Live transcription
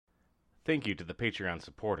Thank you to the Patreon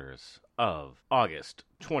supporters of August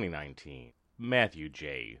 2019. Matthew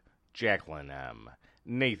J., Jacqueline M.,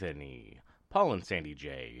 Nathan E., Paul and Sandy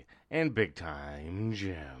J., and Big Time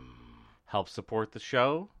Jim. Help support the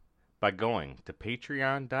show by going to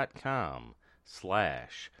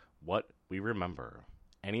patreon.com/whatweremember.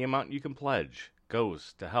 Any amount you can pledge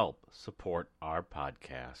goes to help support our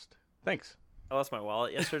podcast. Thanks. I lost my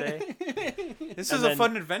wallet yesterday. This was a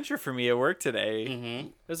fun adventure for me at work today. Mm-hmm.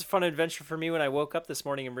 It was a fun adventure for me when I woke up this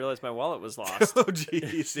morning and realized my wallet was lost. Oh,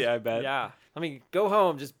 jeez. Yeah, I bet. Yeah. I mean, go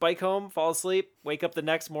home, just bike home, fall asleep, wake up the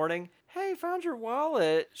next morning. Hey, found your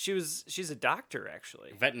wallet. She's a doctor,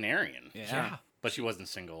 actually. Veterinarian. Yeah. But she wasn't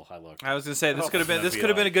single. I looked. I was gonna say this could have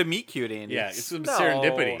been a good meet cute, Andy. Yeah, it's some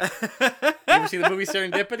serendipity. You ever see the movie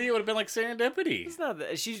Serendipity? It would have been like Serendipity. It's not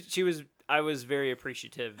that. She was. I was very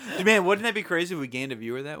appreciative. Man, wouldn't that be crazy if we gained a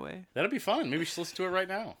viewer that way? That'd be fun. Maybe she'll listen to it right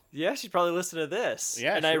now. Yeah, she'd probably listen to this.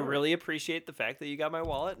 Yeah, and sure. I really appreciate the fact that you got my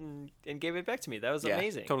wallet and gave it back to me. That was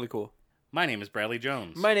amazing. Totally cool. My name is Bradley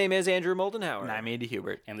Jones. My name is Andrew Moldenhauer. And I'm Andy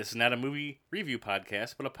Hubert. And this is not a movie review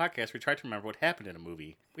podcast, but a podcast where we try to remember what happened in a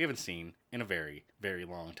movie we haven't seen in a very, very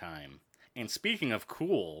long time. And speaking of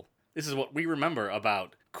cool, this is what we remember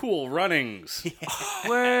about Cool Runnings.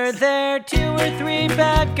 Were there 2 or 3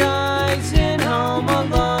 bad guys in Home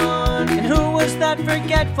Alone? And who was that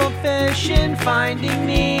forgetful fish in Finding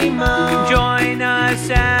Nemo? Join us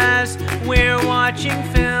as we're watching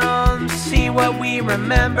films. See what we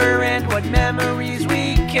remember and what memories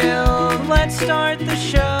we killed. Let's start the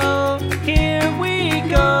show. Here we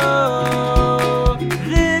go.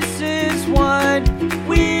 This is what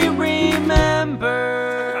we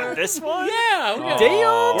remember. This one? Yeah.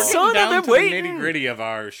 Damn, We're son, getting down I've been to waiting. the nitty-gritty of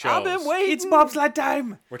our shows. I've been waiting. It's bobsled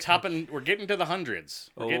time. We're getting to the hundreds.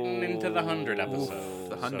 We're getting into the 100 episodes.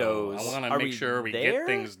 The hundos. So I want to Are make we sure we there? get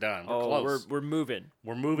things done. We're Oh, close. we're moving.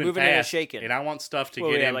 We're moving moving and fast. shaking. And I want stuff to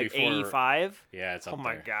What, get we at, in like before 85? Yeah, it's up Oh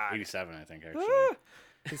my there. God. 87, I think, actually. Oh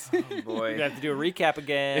boy. We have to do a recap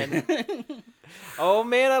again. Oh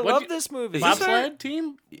man, I love this movie. Bobsled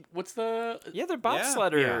team? What's the... Yeah, they're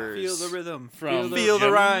bobsledders. Feel the rhythm. From Feel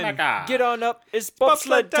the rhyme. Jamaica. Get on up. It's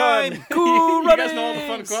bobsled Bobsled time. time. Cool You runnings. guys know all the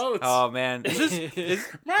fun quotes. Oh man.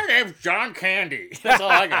 My name's John Candy. That's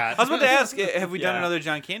all I got. I was about to ask, have we done Yeah. another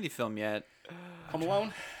John Candy film yet? Home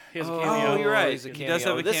Alone? He has a Oh, cameo. you're right. He's a He does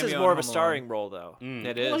cameo. have a This is cameo more in of a Home starring role, though.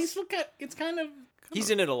 It Well, is. he's look at, it's kind of... He's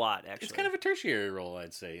in it a lot, actually. It's kind of a tertiary role,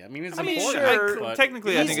 I'd say. I mean, it's I mean, important. sure. but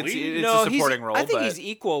Technically, I he's think it's lead. a supporting role. I think but he's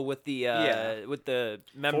equal with the Yeah. with the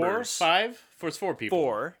 4, members. 5? It's 4 people.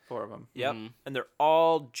 4. four of them. Yep. And they're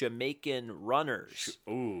all Jamaican runners.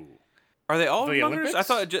 Ooh. Are they all For the runners? I Olympics?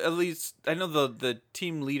 thought at least I know the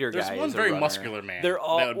team leader There's guy one is a very runner. muscular man. They're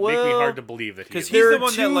all- that would make me well, hard to believe that 'cause he's... he's There the are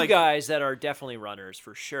one that, 2 like- guys that are definitely runners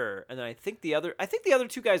for sure, and then I think the other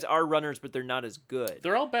 2 guys are runners, but they're not as good.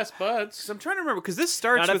 They're all best buds. So I'm trying to remember because this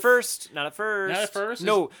starts Not at with first. Not at first. Not at first?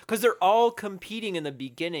 No, because they're all competing in the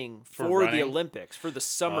beginning for the running? Olympics, for the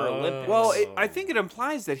Summer Oh. Olympics. Well, I think it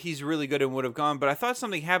implies that he's really good and would have gone, but I thought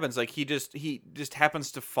something happens, like he just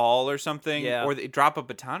happens to fall or something, Yeah. or they drop a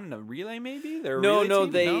baton in a relay. Maybe they're a no,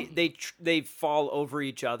 relay team? they fall over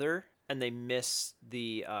each other and they miss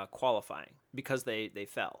the qualifying because they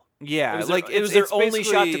fell. Yeah, It was like it was their it's only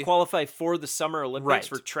shot to basically- qualify for the Summer Olympics Right.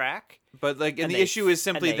 for track. But like, and and the they- issue is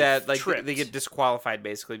simply and they that like tripped. they get disqualified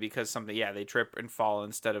basically because something. Yeah, they trip and fall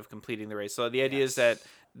instead of completing the race. So the idea is that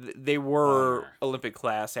they were Bummer. Olympic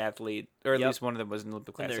class athlete, or at Yep. least one of them was an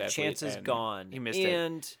Olympic class And their athlete. chances and gone. He missed it.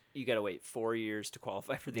 and you got to wait 4 years to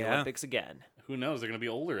qualify for the Yeah. Olympics again. Who knows? They're going to be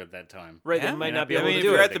older at that time. Right, Yeah. they might Yeah, not be I able I mean, to if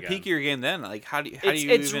do you're it. at the again. peak of your game, then like how do you It's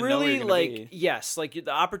even know where really you're gonna like be? yes, like the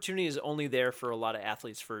opportunity is only there for a lot of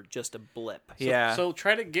athletes for just a blip. Yeah. So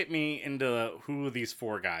try to get me into who these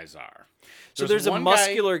 4 guys are. So there's a one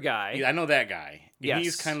muscular guy. Yeah, I know that guy. Yes.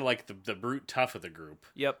 He's kind of like the brute tough of the group.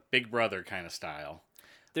 Yep. Big brother kind of style.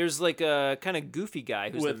 There's like a kind of goofy guy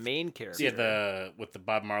who's the With- main character. Yeah, with the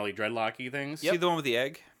Bob Marley dreadlocky things. See the one with the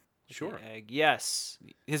egg? Sure. Egg. Yes.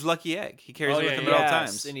 His lucky egg. He carries Oh, it with yeah, him yeah. at all Yes,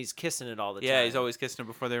 times. and he's kissing it all the time. Yeah, he's always kissing her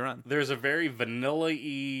before they run. There's a very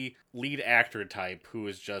vanilla-y lead actor type who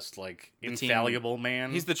is just like team- infallible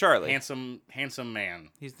man. He's the Charlie. handsome man.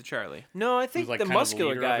 He's the Charlie. No, I think like, the kind of the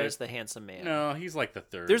muscular leader of guy it. is the handsome man. No, he's like the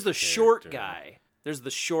third. There's the short character. guy. There's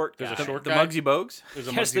the short guy. There's a short The guy. Muggsy Bogues? There's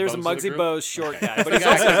a Yes, Muggsy there's a Bogues of the Muggsy group? Bogues short Okay. guy,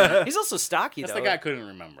 but he's also stocky That's though. the guy I couldn't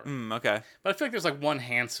remember. Okay. But I feel like there's like one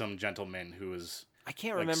handsome gentleman who is I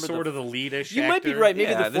can't like remember sort of the leadish. You might be actor. right.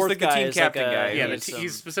 Maybe Yeah, the this is fourth like the guy team is captain like a, guy. Yeah, who's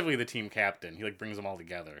he's specifically the team captain. He like brings them all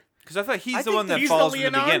together. Because I thought he's I the think one that He's falls the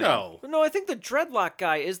from the beginning. Leonardo. No, I think the dreadlock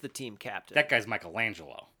guy is the team captain. That guy's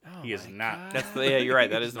Michelangelo. Oh He is my not. God. That's the, yeah, you're right.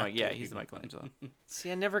 That is the yeah, he's the Michelangelo.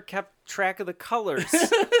 See, I never kept track of the colors.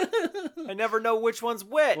 I never know which one's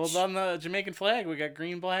which. Well, on the Jamaican flag, we got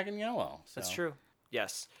green, black, and yellow. So. That's true.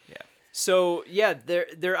 Yes. Yeah. So yeah,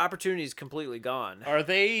 their opportunity is completely gone. Are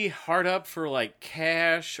they hard up for like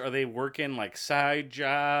cash? Are they working like side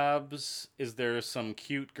jobs? Is there some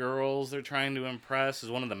cute girls they're trying to impress? Is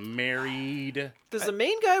one of them married? Does the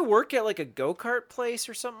main guy work at like a go-kart place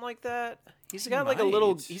or something like that? He's got like a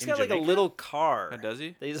little. might. He's In got like a Jamaica? little car. Oh, does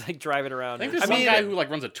he? That he's like driving around. I think in. there's I some mean- guy who like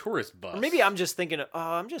runs a tourist bus. Or maybe I'm just thinking.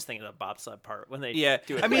 I'm just thinking of the bobsled part when they. Yeah,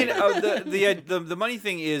 Do it I mean, later. the money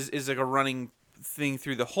thing is like a running thing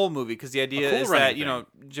through the whole movie because the idea cool is running that you know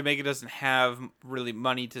Jamaica doesn't have really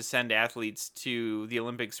money to send athletes to the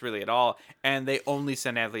Olympics really at all, and they only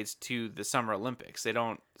send athletes to the Summer Olympics. They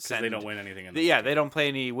don't send. they don't win anything in Yeah, they don't play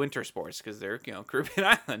any winter sports because they're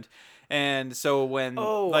Caribbean island. And so when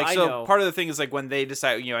I know. part of the thing is like when they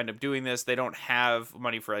decide end up doing this, they don't have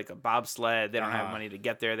money for like a bobsled. They don't have money to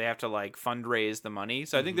get there. They have to like fundraise the money.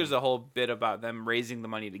 So I think there's a whole bit about them raising the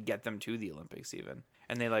money to get them to the Olympics even.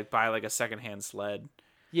 And they like buy like a secondhand sled.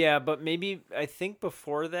 Yeah, but maybe I think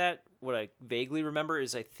before that, what I vaguely remember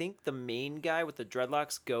is I think the main guy with the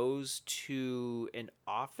dreadlocks goes to an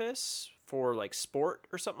office for like sport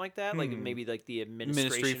or something like that, like maybe like the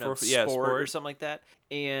administration of sport or sport. something like that.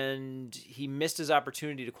 And he missed his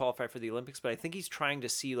opportunity to qualify for the Olympics, but I think he's trying to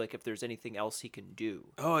see like if there's anything else he can do.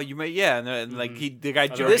 Oh, you may and like the guy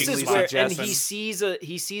This jokingly This is where, and suggests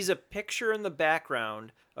he sees a picture in the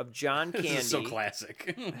background of John Candy This is so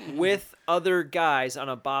classic. with other guys on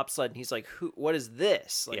a bobsled, and he's like, "Who? What is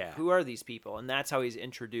this? Like, Yeah. who are these people?" And that's how he's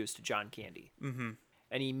introduced to John Candy. Mm-hmm.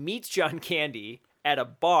 And he meets John Candy at a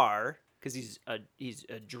bar because he's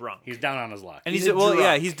a drunk. He's down on his luck. and he's he's a well, yeah,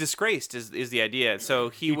 drunk. he's disgraced is the idea. So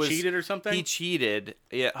he was cheated or something? He cheated,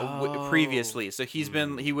 previously. So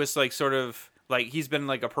he was like sort of like he's been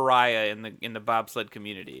like a pariah in the bobsled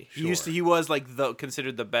community. He was like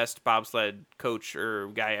considered the best bobsled coach or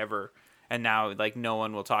guy ever, and now like no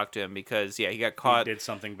one will talk to him because he got He caught. did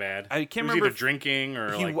something bad. I can't He was remember either if- drinking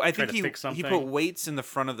or He, like I tried think to fix something. he put weights in the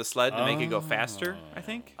front of the sled to make it go faster. I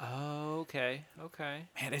think. Oh, okay.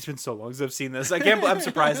 Man, it's been so long since I've seen this. I can't. I'm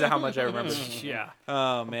surprised at how much I remember. Yeah.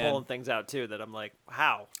 Oh man, Pulling things out too that I'm like,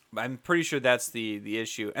 how? I'm pretty sure that's the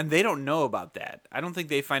issue, and they don't know about that. I don't think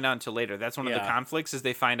they find out until later. That's one of the Yeah. conflicts is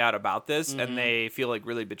they find out about this and they feel like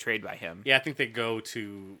really betrayed by him. Yeah, I think they go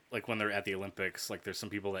to like when they're at the Olympics. Like, there's some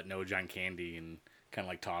people that know John Candy and kind of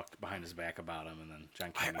like talk behind his back about him, and then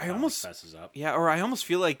John Candy I finally almost- fesses up. Yeah, or I almost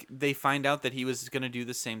feel like they find out that he was going to do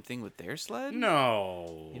the same thing with their sled.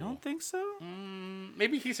 No, You don't think so?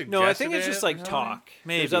 Maybe he suggested. No, I think it's it just or like something. talk.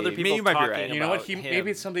 Maybe. There's other Maybe people you might be talking right. You know what? about Maybe him.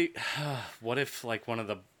 it's somebody. What if like one of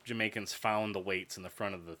the Jamaicans found the weights in the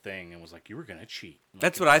front of the thing and was like, "You were gonna cheat." Like,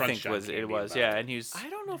 That's what I confronts think John was it Candy was. about Yeah, it. and he was. I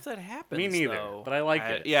don't know if that happens. Me neither, though. but I liked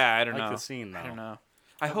it. I don't I like know. the scene, I don't though. know.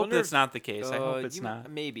 I hope wonder that's if- not the case. I hope it's not.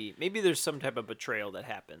 Maybe there's some type of betrayal that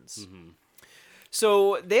happens. Mm-hmm.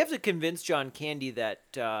 So they have to convince John Candy that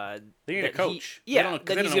They need a that coach. They yeah, don't- 'cause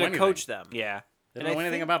that they he's don't know going to coach them. Yeah. They And don't know I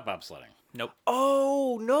anything think- about bobsledding. Nope.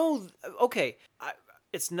 Oh no! Okay,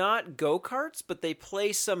 it's not go karts, but they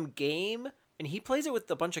play some game, and he plays it with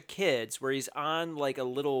a bunch of kids, where he's on like a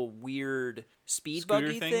little weird speed Scooter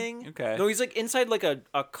buggy thing? Okay. No, he's like inside like a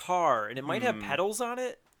car, and it might have pedals on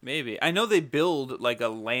it. Maybe. I know they build like a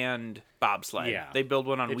land bobsled. Yeah. They build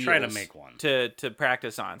one on They wheels. try to make one. to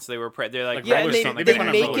practice on. So they were they're like, Like Yeah, roller and they, skating. they They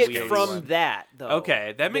make roller it skating. from that though.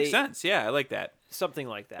 Okay, that makes They- sense. Yeah, I like that. Something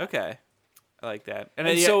like that. Okay. I like that. And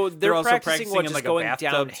yeah, so they're also practicing what, in just like going a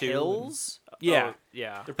bathtub down too. hills. Yeah. Oh,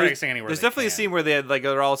 yeah. They're practicing anywhere. There's they definitely a can. scene where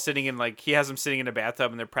they're all sitting in like he has them sitting in a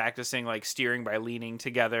bathtub and they're practicing like steering by leaning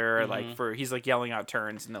together like he's like yelling out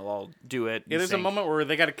turns and they'll all do it. Yeah, and there's sync. a moment where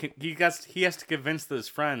he has to convince his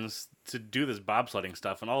friends to do this bobsledding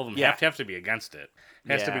stuff, and all of them Yeah. have to be against it.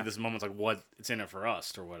 It has to be Yeah. this moment like what it's in it for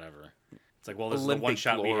us or whatever. It's like, well, this is Olympic the one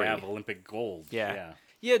shot glory. we have, Olympic gold. Yeah.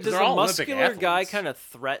 Yeah, does they're the all Olympic muscular guy athletes. kind of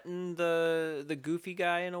threaten the goofy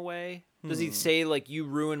guy in a way? Does he say like you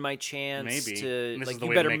ruined my chance Maybe. to And this is like the you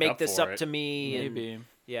way to better make make up this for up it. to me? And, Maybe.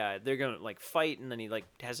 yeah, they're gonna like fight, and then he like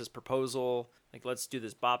has this proposal like let's do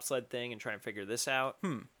this bobsled thing and try and figure this out.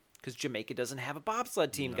 Because Jamaica doesn't have a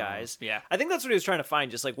bobsled team, guys. Yeah. I think that's what he was trying to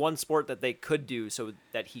find, just like one sport that they could do so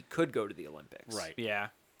that he could go to the Olympics. Right. Yeah.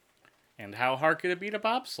 And how hard could it be to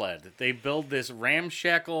bobsled? They build this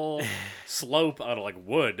ramshackle slope out of like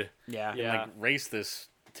wood. Yeah. And Yeah. like race this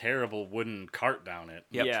terrible wooden cart down it.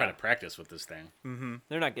 Yep. Yeah. Try to practice with this thing.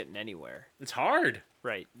 They're not getting anywhere. It's hard.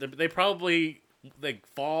 Right. They probably they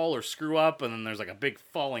fall or screw up, and then there's like a big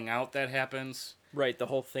falling out that happens. Right, the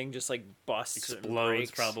whole thing just like busts and Explodes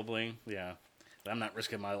breaks. probably. Yeah. I'm not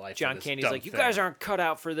risking my life. John for this Candy's dumb like, you thing." guys aren't cut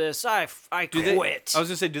out for this. I Do they- quit. I was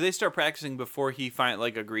gonna say, do they start practicing before he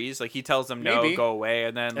agrees? Like he tells them no, Maybe. go away,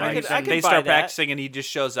 and then I like could they buy start that. practicing, and he just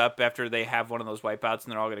shows up after they have one of those wipeouts,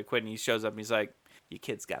 and they're all gonna quit, and he shows up, and he's like, "You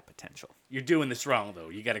kids got potential." You're doing this wrong though.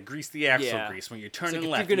 You got to grease the axle Yeah. grease when you're It's turning like, if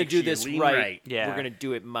left. you're gonna make do sure you this lean right, Yeah. we're gonna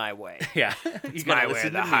do it my way. Yeah, you gotta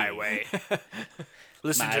listen to me.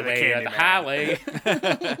 Listen My to the way or Candyman. the highway.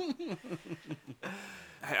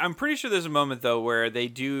 I'm pretty sure there's a moment though where they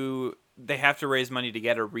have to raise money to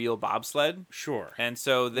get a real bobsled, Sure. and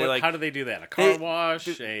so they How do they do that? A car they- wash?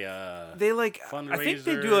 they a I think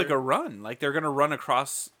they do like a run, like they're gonna run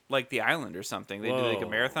across like the island or something. They do like a Whoa,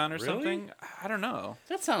 marathon or really? something. I don't know.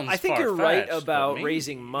 That sounds. I think you're right far-fetched, about but maybe.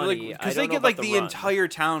 raising money. Because they get like the entire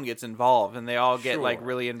town gets involved, and they all get like Sure.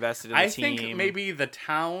 really invested in the I team. think maybe the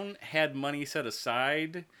town had money set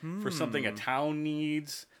aside for something a town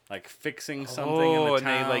needs, like fixing something in the and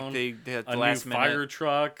town. they had a new last minute. fire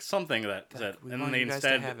truck, something that, we and want then you they guys to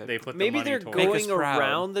have instead it. they put Maybe the money they're towards Make us going proud.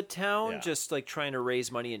 around the town, Yeah. just like trying to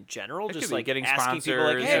raise money in general, It just could be like getting asking people,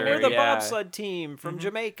 like, sponsors "Hey, we're the or- yeah. bobsled team from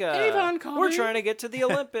Jamaica. Avon, call we're me." trying to get to the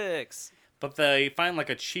Olympics." But they find like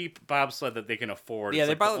a cheap bobsled that they can afford. Yeah, It's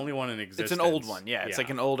they like buy- the only one in existence. It's an old one, yeah. It's like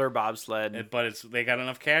an older bobsled. But they got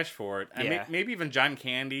enough cash for it. And Yeah. maybe even John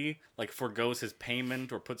Candy like forgoes his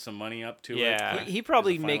payment or puts some money up to Yeah. it. He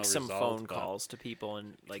probably as a makes final some result, phone but calls to people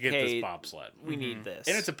and to like, get "Hey, this bobsled. we need this."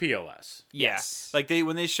 And it's a POS. yes. Like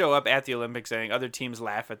when they show up at the Olympics, I think other teams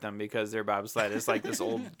laugh at them because their bobsled is like this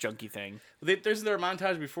old junky thing. There's their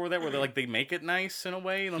montage before that where they make it nice in a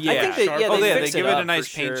way. Like, Yeah, I think they- sharp- yeah, oh they yeah, fix they it give it up a nice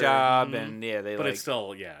for paint sure. job, and yeah, they but like it's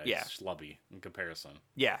still it's Yeah. schlubby in comparison.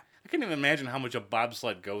 yeah. I can't even imagine how much a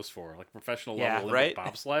bobsled goes for, like professional Yeah, level Olympic right?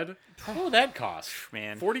 bobsled. What would that cost,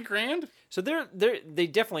 Man. 40 grand? So they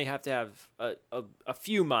definitely have to have a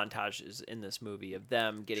few montages in this movie of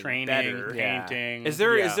them getting Training, better. Yeah. painting. Is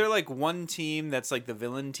there Yeah. like one team that's like the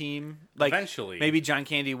villain team? Like Eventually. maybe John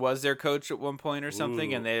Candy was their coach at one point or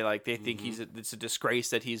something, Ooh. and they think it's a disgrace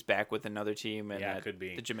that he's back with another team, and Yeah, it that could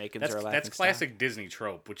be. the Jamaicans That's are a laughing classic Disney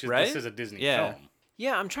trope, which is Right? this is a Disney Yeah. film.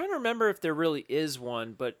 Yeah, I'm trying to remember if there really is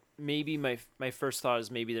one, but maybe my first thought is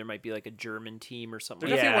maybe there might be like a German team or something.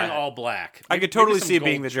 They're like definitely Yeah. wearing all black. I Maybe- could totally maybe some see it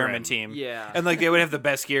being gold the German trim. team. Yeah. and like they would have the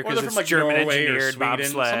best gear Or because they're it's from, like, German Norway or engineered Sweden,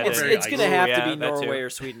 bobsled. somewhere It's, very it's gonna have yeah, to be that too. Norway or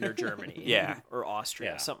Sweden or Germany. Yeah. Or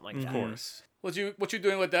Austria, Yeah. something like Mm-hmm. that. Of course. What you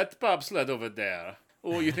doing with that bobsled over there?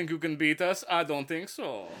 Oh, you think you can beat us? I don't think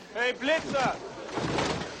so. Hey, Blitzer!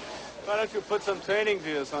 Why don't you put some training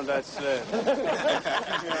wheels on that sled?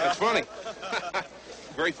 That's funny.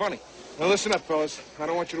 Very funny. Now listen up, fellas. I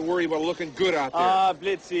don't want you to worry about looking good out there. Ah,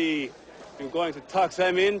 Blitzy. You're going to tuck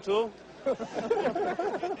them in, too?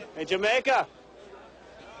 Hey, Jamaica!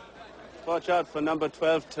 Watch out for number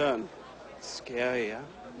 12 turn. Scary, huh?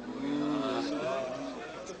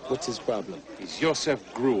 What's his problem? He's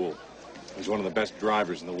Josef Gruel. He's one of the best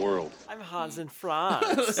drivers in the world. I'm Hans and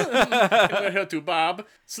Franz. We're here to Bob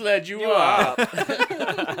sled you up.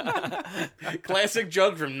 Classic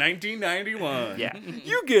joke from 1991. Yeah.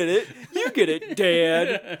 You get it,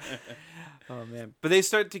 Dad. Oh man! But they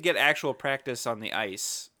start to get actual practice on the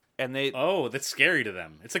ice, and they Oh, that's scary to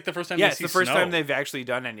them. It's like the first time yeah, they it's see the first snow. time they've actually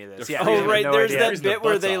done any of this. They're Yeah, freezing. they Oh have right, no there's idea. that Freezing their bit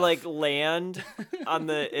where butts they off. like land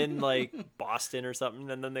in like Boston or something,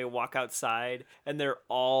 and then they walk outside and they're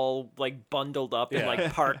all like bundled up in Yeah.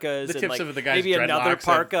 like parkas The and tips like of the guy's maybe another dreadlocks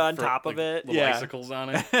parka have on top of it. little Yeah. icicles on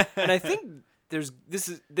it. And I think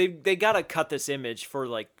they gotta cut this image for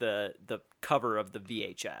like the cover of the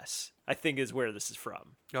VHS. I think is where this is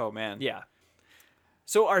from. Oh man! Yeah.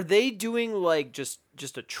 So are they doing like just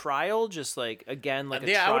a trial, just like again like a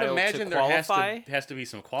Yeah, I trial would imagine to there qualify? has to be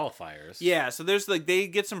some qualifiers. Yeah, so there's like they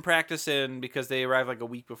get some practice in because they arrive like a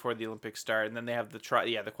week before the Olympics start, and then they have the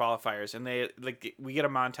qualifiers, and they like we get a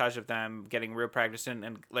montage of them getting real practice in,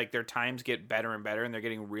 and like their times get better and better, and they're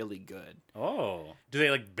getting really good. Oh, do they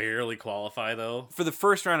like barely qualify though? For the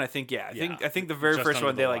first round, I think I think the very Just first under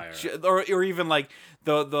one the they wire. or even like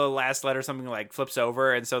the last letter something like flips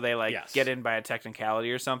over, and so they like Yes. get in by a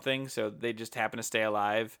technicality or something, so they just happen to stay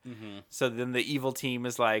alive. So then the evil team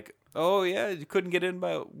is like, oh yeah, you couldn't get in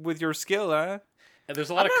with your skill, huh? There's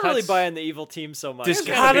a lot I'm of not cuts. really buying the evil team so much. There's There's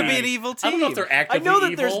gotta gotta be be. an evil I don't know if team. they're actively I know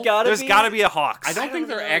that evil. there's gotta There's be. got to be a Hawks. I don't think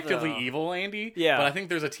they're know, actively though. evil, Andy. Yeah. But I think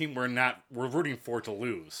there's a team we're rooting for to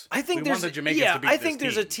lose. I think we there's want the Jamaicans to beat I this think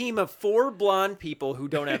there's a team. team of 4 blonde people who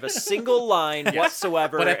don't have a single line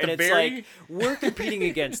whatsoever, But at and the it's very- like we're competing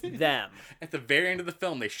against them. At the very end of the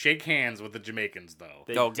film, they shake hands with the Jamaicans, though.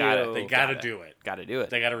 They got it. do. They gotta do it. Got to do it.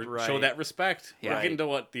 They gotta show Right. that respect. We're Right. getting to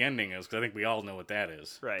what the ending is, because I think we all know what that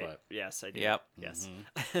is. Right. But Yes, I do. Yep. Yes.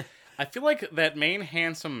 I feel like that main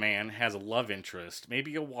handsome man has a love interest,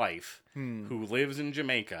 maybe a wife, who lives in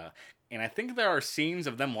Jamaica. And I think there are scenes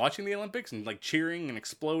of them watching the Olympics and like cheering and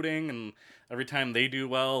exploding, and every time they do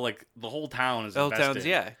well, like the whole town is The whole invested town's,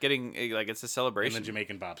 yeah, getting, like, it's a in celebration. the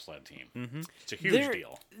Jamaican bobsled team. Mm-hmm. It's a huge There,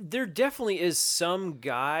 deal. there definitely is some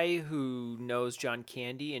guy who knows John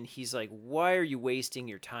Candy, and he's like, "Why are you wasting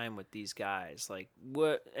your time with these guys? Like,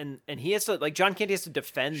 what?" And he has to, like, John Candy has to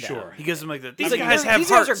defend them. Sure. He gives them, like, He's these like, guys have these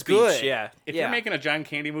guys heart are speech. good. Yeah. If Yeah. you're making a John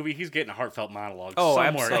Candy movie, he's getting a heartfelt monologue Oh,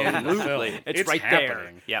 somewhere in the absolutely. film. It's right there.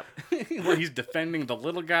 happening. Yep. Where he's defending the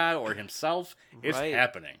little guy or himself. It's Right.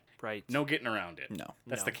 happening. Right. No getting around it. No.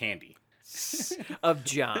 That's No. the candy. Of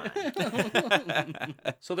John.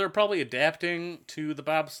 So they're probably adapting to the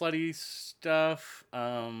bobsleddy stuff.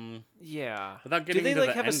 Yeah. Without Do getting they into like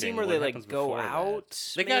the have a scene ending, where what they like happens go before that?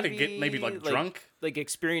 out? They gotta get maybe like drunk. Like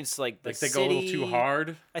experience like the Like they city. go a little too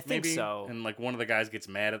hard. I think maybe, so. And like one of the guys gets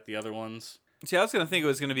mad at the other ones. See, I was gonna think it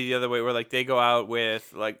was gonna be the other way, where like they go out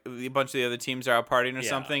with like a bunch of the other teams are out partying or Yeah.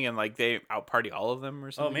 something, and like they out party all of them or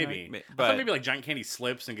Oh, something. maybe. Right? I But thought maybe like Giant Candy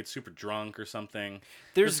slips and gets super drunk or something.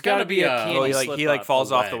 There's got to be a candy oh, he slip like up.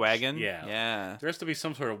 falls a off the wedge. wagon. Yeah. Yeah. There has to be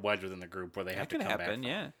some sort of wedge within the group where they have That to could come back. happen.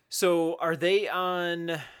 from. Yeah. So are they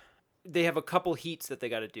on? They have a couple heats that they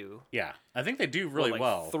got to do. Yeah. I think they do really like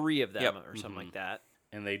well. 3 of them Yep. or something like that.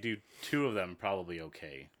 And they do 2 of them probably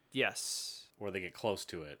okay. Yes. Or they get close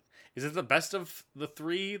to it. Is it the best of the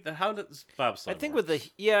 3? How does bobsled I think work? with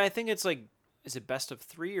the I think it's like, is it best of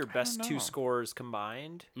 3 or best 2 know. scores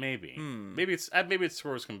combined? Maybe. Hmm. Maybe it's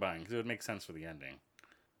scores combined because it would make sense for the ending.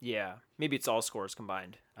 Yeah, maybe it's all scores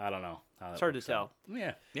combined. I don't know. How that It's hard to works out.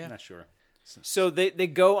 tell. Yeah. Not sure. So they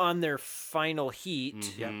go on their final heat.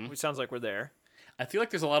 Mm-hmm. Yeah, which sounds like we're there. I feel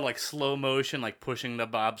like there's a lot of like slow motion, like pushing the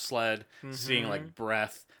bobsled, seeing like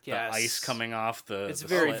breath, Yes. the ice coming off the. It's the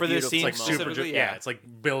very sled. For this beautiful scene It's like super. specifically, Yeah, it's like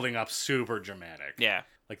building up super dramatic. Yeah.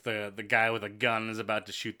 Like the guy with a gun is about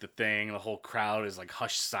to shoot the thing. The whole crowd is like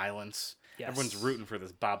hushed silence. Yes. Everyone's rooting for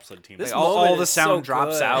this bobsled team. This Like, Like, all moment the is sound so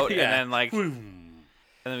drops good. out, Yeah. and then like, and boom.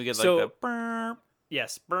 then we get like So- the burp,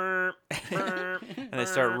 Yes. Burp, burp, and they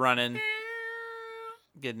start running,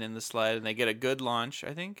 getting in the sled, and they get a good launch.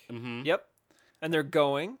 I think. Mm-hmm. Yep. And they're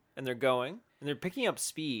going, and they're going, and they're picking up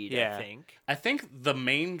speed. Yeah. I think. I think the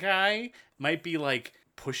main guy might be like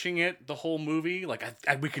pushing it the whole movie. Like,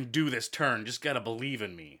 we can do this turn. Just gotta believe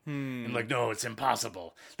in me. And like, no, it's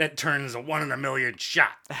impossible. That turn is a 1 in a million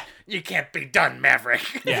shot. You can't be done,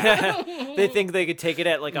 Maverick. Yeah. They think they could take it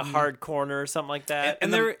at like a hard corner or something like that.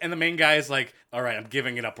 And the main guy is like, all right, I'm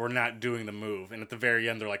giving it up. We're not doing the move. And at the very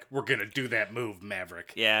end, they're like, we're gonna do that move,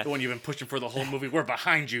 Maverick. Yeah. The one you've been pushing for the whole movie. We're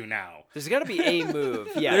behind you now. There's got to be a move.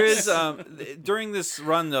 Yes. There is during this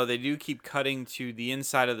run though, they do keep cutting to the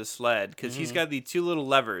inside of the sled because he's got the 2 little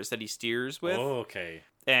levers that he steers with, Oh, okay.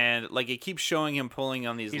 and like it keeps showing him pulling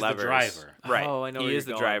on these He's the levers. driver. Right. Oh, I know He where is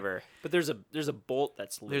you're the going. driver. But there's a bolt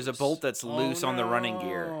that's loose. There's a bolt that's loose on the running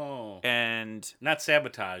gear, Oh. and Not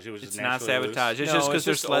sabotage. It was it's just not naturally sabotage. loose. It's No, just because it's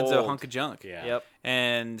their just sled's a old. hunk of junk. Yeah. Yep.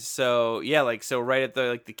 And so yeah, like so right at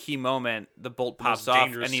the the key moment, the bolt pops off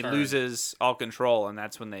dangerous and he turn. loses all control, and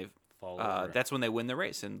that's when they Fall over. that's when they win the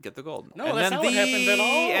race and get the gold. No, and that's then not what happens at all.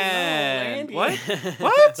 No, end. Andy. What?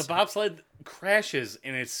 What? The bobsled crashes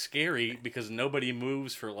and it's scary because nobody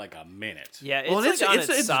moves for like a minute. Yeah, it's Well, like on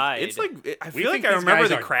its side. It's like I We feel like think I these remember guys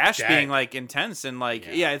the are crash dead. being like intense and like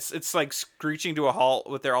Yeah. it's like screeching to a halt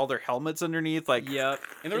with all their helmets underneath. Like Yep.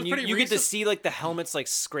 And there was you, pretty you get to recent- see like the helmets like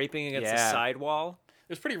scraping against the Yeah. sidewall.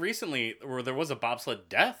 It was pretty recently where there was a bobsled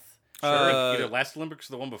death. Uh, Either last Olympics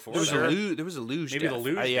or the one before. there was that. there was a luge. Maybe the death.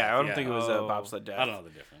 luge Yeah, death, I don't yeah. think it was a Oh. bobsled death. I don't know the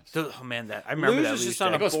difference. Oh man, that I remember Luge that is luge just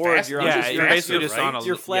on death. a It goes board. faster. You're Luge on Yeah, is you're faster, basically just right? on a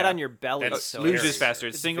You're flat yeah. on your belly. That's so luge it's- is faster.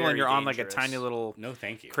 It's single and very you're on like a dangerous. tiny little No,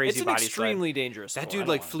 thank you. crazy It's an body extremely sled. dangerous. That sport. dude I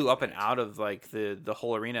like don't flew wanna up do and that. out of like the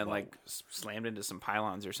whole arena and like slammed into some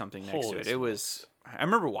pylons or something next Holy to it. It was. I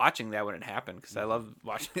remember watching that when it happened because I love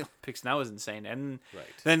watching the Olympics. And that was insane. And Right.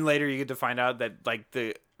 then later you get to find out that like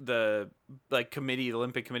the like committee, the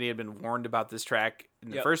Olympic committee, had been warned about this track in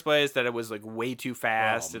the Yep. first place, that it was like way too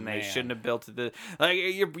fast Oh, and they man. shouldn't have built it. Like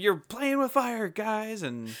you're playing with fire, guys,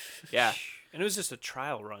 and yeah. And it was just a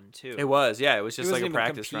trial run too. It was, yeah. It was just It like a wasn't even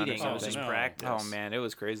practice run or competing, it was something. just no. practice. Oh man, it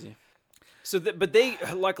was crazy. So, but they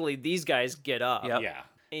luckily these guys get up. Yep. Yeah.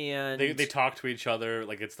 And They talk to each other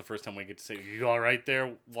like it's the first time we get to say, "You all right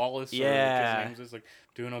there, Wallace?" Or Yeah. his name's is like,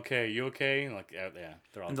 "Doing okay? You okay?" And like, yeah,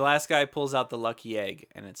 they're all. And the last guy pulls out the lucky egg,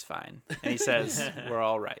 and it's fine. And he says, "We're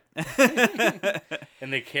all right."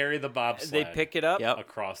 And they carry the bobsled. they pick it up Yep.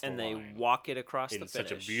 across the and they line. walk it across in the such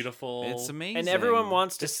finish. a beautiful. It's amazing. And everyone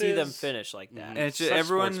wants to This see them is- finish like that. And it's just, Such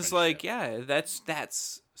everyone's like, sportsmanship. yeah,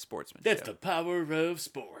 that's sportsmanship. That's the power of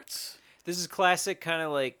sports. This is classic, kind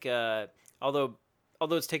of like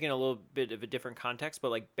although it's taken a little bit of a different context, but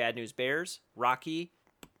like Bad News Bears, Rocky,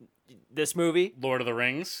 this movie, Lord of the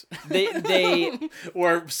Rings, they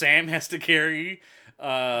where Sam has to carry. no,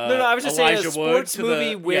 I was just saying Elijah a sports Wood to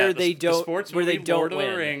movie where they don't Lord win.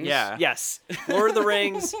 of the Rings. Yeah. Yes, Lord of the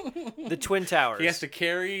Rings, the Twin Towers. He has to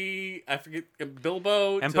carry, I forget,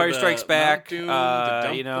 Bilbo. Empire to the Strikes Back, Mount Doom, to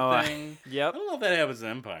dump you know, the thing. Yep. I don't know if that happens in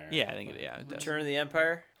Empire. Yeah, I think it does. Return of the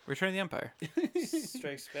Empire. Return of the Empire.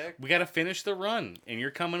 Strikes Back. We got to finish the run, and you're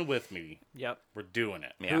coming with me. Yep. We're doing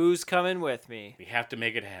it. Yeah. Who's coming with me? We have to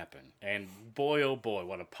make it happen. And boy, oh boy,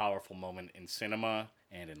 what a powerful moment in cinema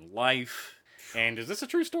and in life. And is this a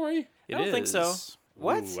true story? I don't think so.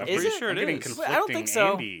 What? Ooh, I'm Is pretty it? sure I'm it getting is. I don't think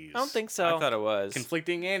so. Andes. I don't think so. I thought it was.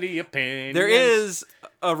 Conflicting Andy opinions. There is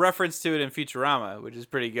a reference to it in Futurama, which is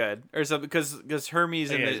pretty good. Or so because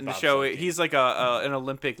Hermes in Yeah, the, he's in the bobsled show, team. he's like an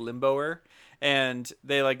Olympic limboer, and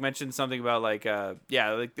they like mentioned something about like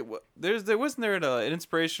there wasn't there an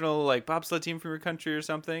inspirational like bobsled team from your country or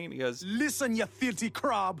something. And he goes, Listen, you filthy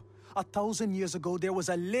crab. 1,000 years ago, there was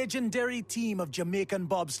a legendary team of Jamaican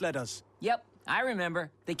bobsledders. Yep, I remember.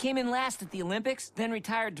 They came in last at the Olympics, then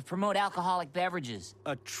retired to promote alcoholic beverages.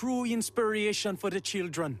 A true inspiration for the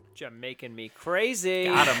children. Jamaican me crazy.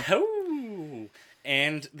 got him. Oh.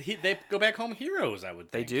 And they go back home heroes, I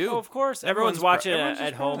would They think. do. Oh, of course. Everyone's Everyone's watching everyone's it at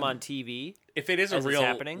just home proud. on TV. If it is a As it's real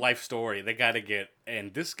happening. life story, they got to get.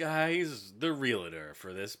 And this guy's the realtor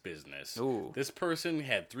for this business. Ooh. This person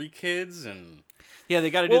had 3 kids and Yeah,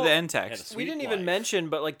 they got to do Well, the end had a text. We sweet didn't even life. mention,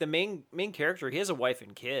 but like the main character, he has a wife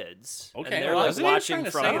and kids. Okay, and they're well, like isn't he watching trying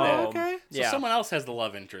to from say home. that? Okay. So Yeah, someone else has the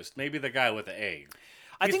love interest. Maybe the guy with the egg.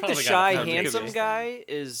 I He's think the probably got shy, a family handsome business. guy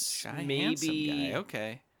is Shy, maybe. handsome guy.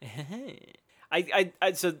 Okay.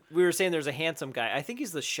 I so we were saying there's a handsome guy. I think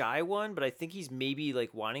he's the shy one, but I think he's maybe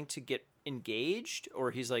like wanting to get engaged,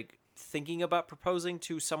 or he's like thinking about proposing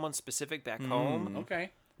to someone specific back home.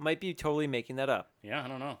 Okay. Might be totally making that up. Yeah, I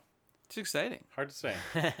don't know. It's exciting. Hard to say.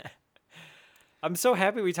 I'm so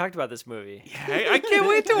happy we talked about this movie. I can't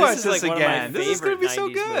wait to watch is, this like, one of my again. This is gonna be so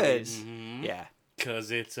favorite 90s good. movies. Yeah.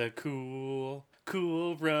 Cause it's a cool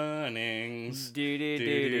runnings. Do do do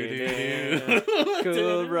Do-do-do-do-do. do.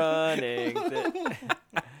 Cool running.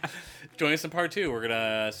 Join us in part 2. We're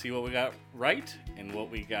gonna see what we got right and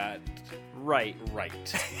what we got Right. right.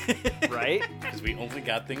 Right. Because we only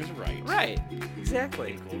got things right. Right.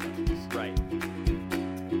 Exactly. Cool runnings.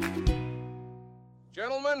 Right.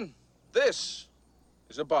 Gentlemen, this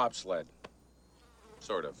is a bobsled.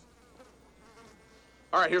 Sort of.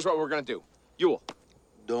 All right, here's what we're gonna do. Yule,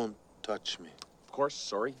 Don't touch me. of course,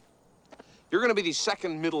 sorry. You're gonna be the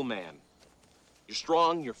second middleman. You're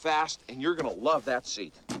strong, you're fast, and you're gonna love that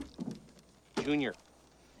seat. Junior,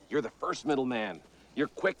 you're the first middleman. You're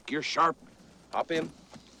quick, you're sharp. Hop in.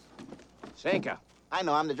 Sanka, I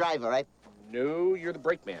know, I'm the driver, right? no, you're the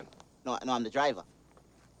brakeman. No, I'm the driver.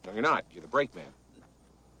 No, you're not. You're the brakeman.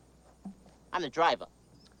 I'm the driver.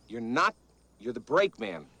 You're not. You're the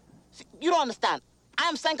brakeman. See, you don't understand. I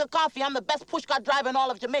am Sanka Coffee. I'm the best pushcart driver in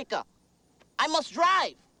all of Jamaica. I must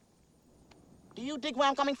drive. Do you dig where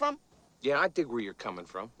I'm coming from? Yeah, I dig where you're coming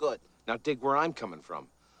from. Good. Now dig where I'm coming from.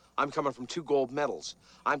 I'm coming from 2 gold medals.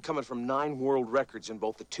 I'm coming from 9 world records in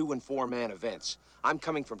both the 2- and 4-man events. I'm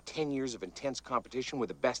coming from 10 years of intense competition with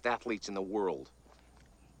the best athletes in the world.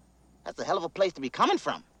 That's a hell of a place to be coming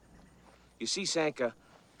from. You see, Sanka,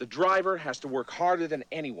 the driver has to work harder than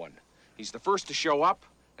anyone. He's the first to show up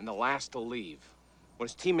and the last to leave. When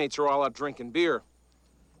his teammates are all out drinking beer,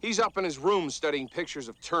 he's up in his room studying pictures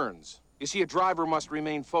of turns. You see, a driver must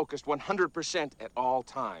remain focused 100% at all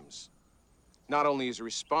times. Not only is he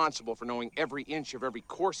responsible for knowing every inch of every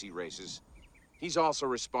course he races, he's also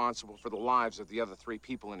responsible for the lives of the other 3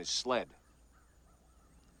 people in his sled.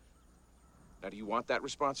 Now, do you want that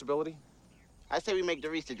responsibility? I say we make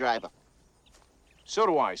Doris the driver. So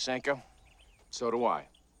do I, Sanka. So do I.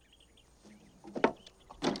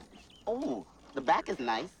 Oh, the back is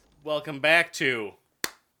nice. Welcome back to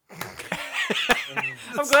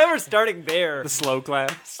I'm glad we're starting there. The slow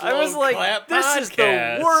clap. I was like, clap this is the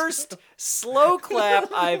podcast. worst slow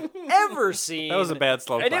clap I've ever seen. That was a bad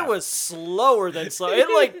slow and clap. it was slower than slow. It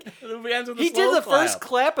like The movie ends with a he slow did the clap. first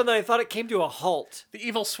clap, and then I thought it came to a halt. The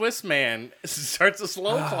evil Swiss man starts a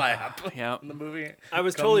slow clap. Yeah. In the movie. I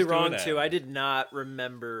was comes totally to wrong an too. end. I did not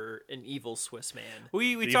remember an evil Swiss man.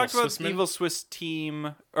 We The talked evil about Swissman? the evil Swiss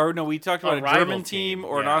team, or no, we talked about a rival German team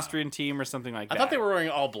or an yeah. Austrian team or something like I that. thought they were wearing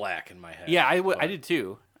all black in my head. Yeah, I but- did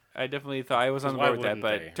too. I definitely thought I was on the Why board with that, wouldn't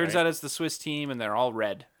but they, turns right? out it's the Swiss team and they're all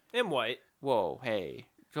red. And white. Whoa, hey,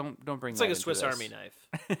 don't bring It's that like a into Swiss this. Army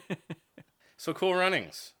knife. So Cool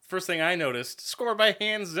Runnings. First thing I noticed, scored by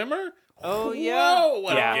Hans Zimmer. Oh yeah. Whoa,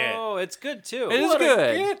 what Yeah. a get. Oh, it's good too. It is What a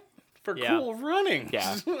good. get for Yeah. Cool Runnings.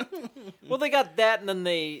 Yeah. Well, they got that, and then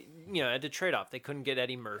they, had to trade off. They couldn't get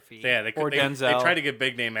Eddie Murphy. Yeah, they, Or they Denzel. tried to get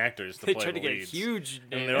big name actors to They play tried to the get leads. huge.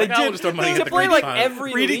 And names. they're like, "Oh, we'll just throw money at to the play green like fund."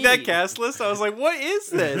 every Reading lead. that cast list, I was like, "What is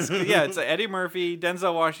this?" Yeah, it's Eddie Murphy,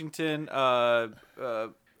 Denzel Washington,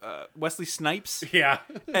 Wesley Snipes, Yeah.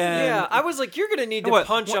 and Yeah, I was like, you're gonna need to What-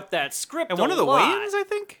 punch what- up that script. and one a of the lot. Wayans, I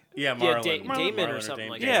think. Yeah, Yeah, Marlon. Damon or Marlon something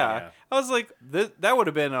like Damon, Yeah. I was like, that would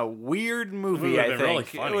have been a weird movie. would've I been think really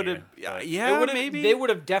funny, it would have. but- Yeah, It would've- maybe they would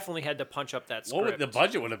have definitely had to punch up that What script. would the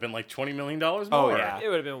budget would have been like $20 million more? Oh, yeah. It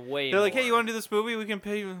would have been way. They're like, more. "Hey, you want to do this movie? We can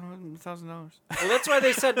pay you $1,000." Well, that's why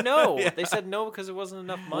they said no. Yeah. They said no because it wasn't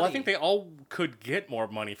enough money. Well, I think they all could get more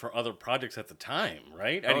money for other projects at the time,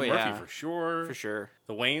 right? Eddie yeah. Murphy for sure. For sure.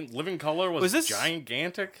 The Wayne Living Color was, Was this-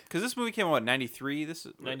 gigantic. Because this movie came out in '93. This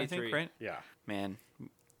is 93. I think, right? Yeah. Man.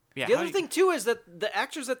 Yeah. the how other do you- thing too is that the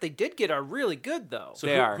actors that they did get are really good though. So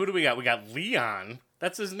They who, are. who do we got? We got Leon.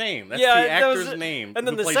 That's his name. That's yeah, the that was actor's it. name. And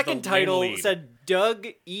then who the plays second main title lead. said Doug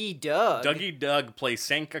E. Doug. Dougie Doug plays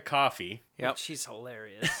Sanka Coffee. Yep. She's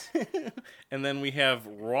hilarious. And then we have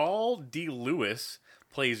Raul D. Lewis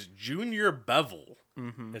plays Junior Bevel.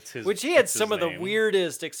 That's his. Which he had that's his some of the name.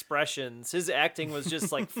 weirdest expressions. His acting was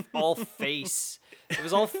just like all face. It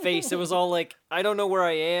was all face. It was all like, I don't know where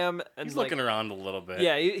I am. And He's like, looking around a little bit.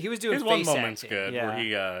 yeah, he was doing His face one moment's acting. good Yeah.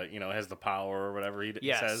 where he, has the power or whatever he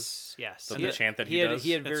Yes, says. yes. The chant that he had, does.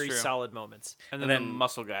 He had That's very true. solid moments. And then, then- the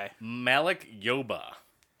muscle guy. Malik Yoba.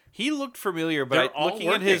 He looked familiar, They're but all looking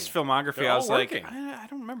at his working. filmography, They're I all was like, working. I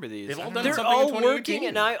don't remember these. They've all I don't done know. They're something in all 2018. working,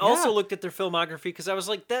 and I also Yeah. looked at their filmography because I was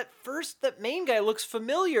like, that main guy looks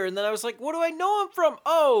familiar, and then I was like, what do I know him from?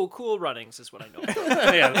 Oh, Cool Runnings is what I know. Him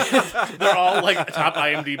from. Yeah, they're all like a top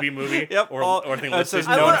IMDb movie. Yep, Or, all- or thing that listed. says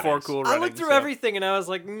I known look- for Cool I Runnings. looked through yeah. everything, and I was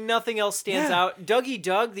like, nothing else stands Yeah. out. Dougie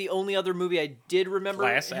Doug, the only other movie I did remember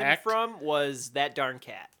Class him act? from was That Darn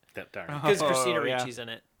Cat, That darn. because Christina Oh, yeah. Ricci's in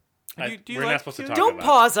it. Do you We're like not supposed to to- talk Don't about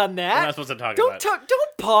pause on that. We're not supposed to talk Don't about talk.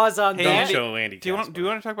 Don't pause on Hey, Don't that. show Andy Do you Casper.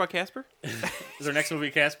 want to talk about Casper? Is there next movie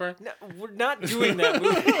Casper? No, we're not doing that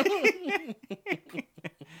movie.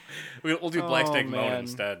 We'll do Black Oh, Snake Moan man.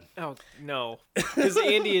 instead. Oh no, because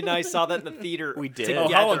Andy and I saw that in the theater. We did. Together.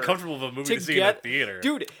 Oh, how uncomfortable of a movie to see in the theater.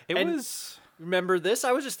 dude. It and was. Remember this?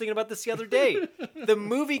 I was just thinking about this the other day. The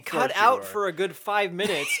movie cut course you out were. for a good 5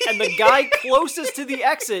 minutes, and the guy closest to the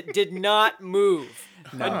exit did not move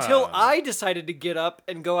until I decided to get up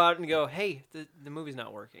and go out and go, "Hey, the movie's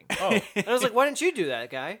not working." Oh, And I was like, "Why didn't you do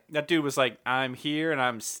that, guy?" That dude was like, "I'm here and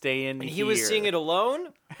I'm staying And here." he was seeing it alone,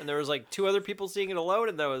 and there was like 2 other people seeing it alone,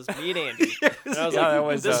 and that was me and Andy. And I was Yeah, like, that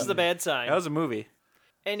was, "This is a bad sign." That was a movie.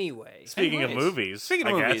 Anyway, speaking of Anyways, movies, speaking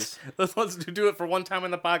of I movies. guess, let's do it for one time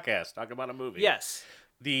in the podcast. Talk about a movie. yes.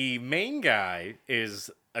 The main guy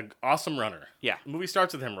is an awesome runner. Yeah. The movie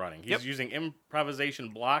starts with him running. He's Yep. using improvisation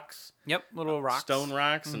blocks, Yep, little rocks. stone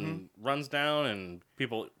rocks, and runs down, and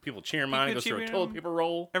people cheer him on. He People goes through a cheer toilet him. paper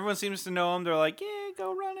roll. Everyone seems to know him. They're like, "Yeah,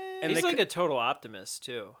 go run it." And He's they like a total optimist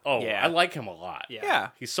too. Oh, Yeah. I like him a lot. Yeah. yeah.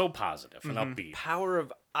 He's so positive and upbeat. Power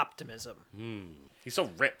of optimism. He's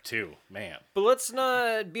so ripped too, man. But let's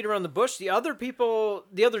not beat around the bush. The other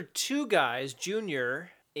 2 guys,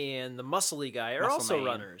 Junior and the muscly guy, are Muscle also man.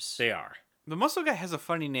 runners. They are. The muscle guy has a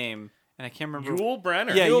funny name, and I can't remember. Yul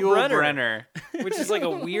Brenner. Yeah, Yul Yul Brenner. Brenner. Which is like a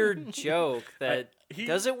weird joke that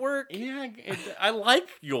does it work? Yeah, I like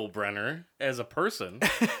Yul Brenner as a person.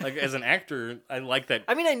 Like as an actor, I like that.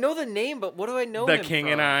 I mean, I know the name, but what do I know The him King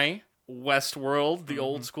from? and I, Westworld, the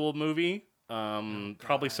old school movie.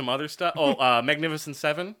 Probably some other stuff. Oh, Magnificent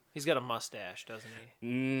Seven. He's got a mustache, doesn't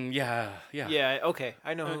he? Yeah. Yeah, okay.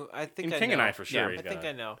 I know who. I think In I King know. and I for sure. Yeah, I think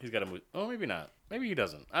I know. He's got a movie. Oh, maybe not. Maybe he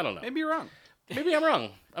doesn't. I don't know. Maybe you're wrong. Maybe I'm wrong.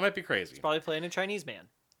 I might be crazy. Probably playing a Chinese man.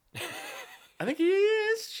 I think he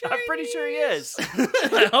is. I'm pretty sure he is.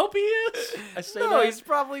 I hope he is. I say No, that. he's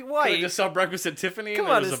probably I white. just saw Breakfast at Tiffany. Come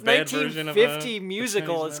and on, there was it's a bad version of a 1950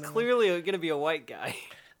 musical. Chinese It's man. clearly going to be a white guy.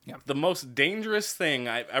 The most dangerous thing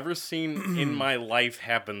I've ever seen in my life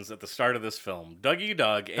happens at the start of this film. Dougie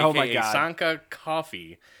Doug, a.k.a. Oh my God. Sanka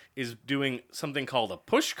Coffee, is doing something called a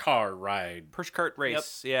push car ride. Push cart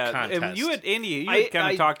race. Yeah. Contest. And you had Andy. You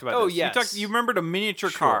kind of talked about this. Yes. You remembered a miniature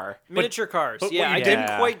car. Miniature cars. but Yeah, what I you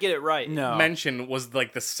didn't quite get it right. No. Mention was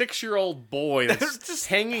like the 6-year-old boy that's Just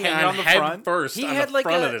hanging hanging on on the head front. first He on had the like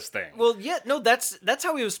front a, of this thing. Well, yeah, no, that's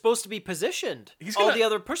how he was supposed to be positioned. He's All gonna- the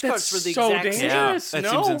other push carts that's were the so exact same. dangerous. That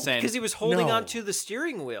No. seems insane. Because he was holding No. onto the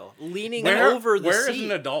steering wheel, leaning Where over the where seat. is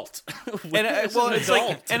an adult? And Where is well, an it's adult?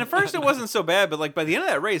 like, and at first it wasn't so bad, but like by the end of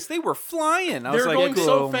that race, they were flying. I was They're like, going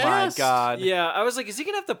so oh fast. my God. Yeah, I was like, is he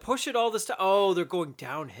gonna have to push it all this time? Oh, they're going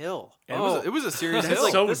downhill. And Oh, it was a serious That's hill.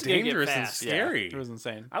 like, so this is gonna get dangerous and fast. scary. It was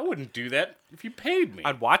insane. I wouldn't do that if you paid me.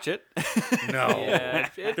 I'd watch it. No. Yeah,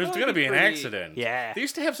 it'd There's probably going to be an pretty- accident. Yeah. They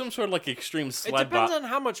used to have some sort of like extreme It sled depends on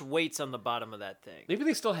how much weight's on the bottom of that thing. Maybe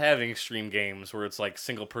they still have extreme games where it's like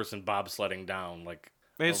single person bobsledding down like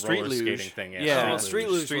They had a street roller luge. skating thing. Yeah. Oh, street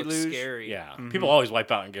luge Street looks luge. scary. Yeah. People always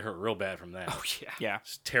wipe out and get hurt real bad from that. Oh yeah. Yeah.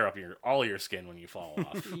 Just tear up all your skin when you fall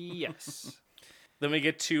off. Yes. Then we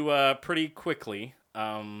get to pretty quickly.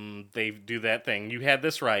 They do that thing. You had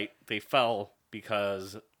this right. They fell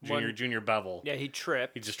because Junior Bevel. Yeah, he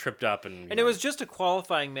tripped. He just tripped up and. And it was just a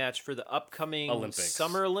qualifying match for the upcoming Olympics.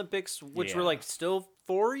 Summer Olympics, which were Yeah. like still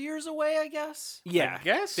 4 years away, I guess. Yeah. I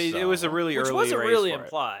guess It was a really Which early wasn't race really for it.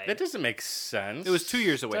 implied. That doesn't make sense. It was 2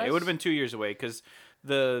 years away. It would have been 2 years away because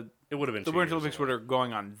the It would have been the 2 Winter years Olympics away. were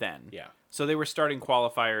going on then. Yeah. So they were starting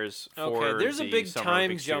qualifiers for Okay, there's a the big Summer time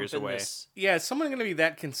Olympics jump years in away. this. Yeah, is someone going to be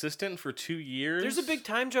that consistent for 2 years? There's a big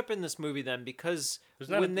time jump in this movie then because There's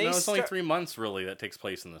not. when they it's only start, 3 months really that takes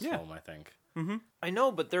place in this Yeah. film. I think. I know,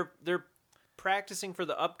 but they're practicing for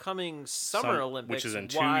the upcoming Summer Olympics, which is in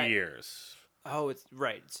 2 Why- years. Oh, it's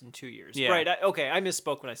right. It's in 2 years. Yeah. Right. Okay, I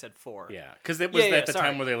misspoke when I said 4. Yeah, because it was at the sorry.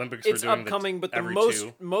 time where the Olympics It's were doing upcoming, but the every most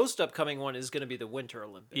 2. most upcoming one is going to be the Winter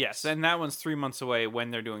Olympics. Yes, and that one's 3 months away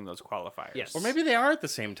when they're doing those qualifiers. Yes. Or maybe they are at the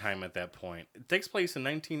same time at that point. It takes place in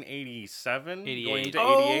 1987, 88. going into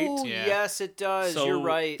Oh, 88. Yeah. yes, it does. So You're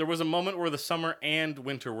right. There was a moment where the summer and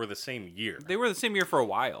winter were the same year. They were the same year for a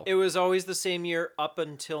while. It was always the same year up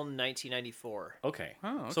until 1994. Okay.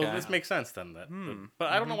 Oh, So okay. this makes sense then.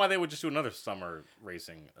 But I don't know why they would just do another summer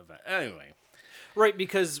racing event. Anyway. Right,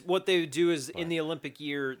 because what they would do is in the Olympic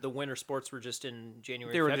year, the winter sports were just in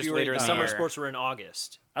January, They were February. just later the in the summer year. sports were in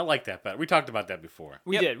August. I like that better. We talked about that before.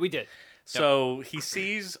 We did. So he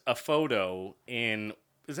sees a photo in,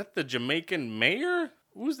 is that the Jamaican mayor?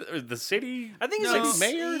 Who's the city? I think city he's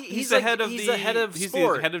mayor? He's the head of he's the- the head of he's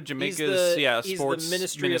sport. the head of He's Jamaica's, he's sports the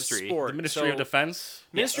Ministry ministry. of Sport. The Ministry of So- Defense?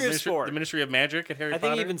 Ministry of Sport. The Ministry of Magic at Harry I think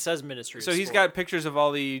Potter? he even says Ministry of So he's Sport. got pictures of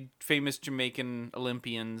all the famous Jamaican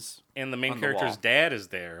Olympians. And the main on the character's wall. dad is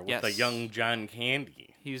there with Yes. the young John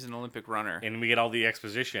Candy. He's an Olympic runner. And we get all the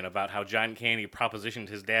exposition about how John Candy propositioned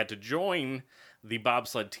his dad to join the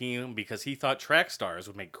bobsled team because he thought track stars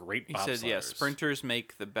would make great He bobsledders. says, yes, sprinters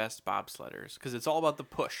make the best bobsledders because it's all about the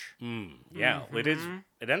push. Yeah, it is.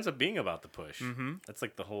 It ends up being about the push. That's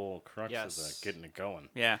like the whole crux Yes. of getting it going.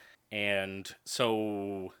 Yeah. And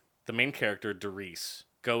so the main character, Doris,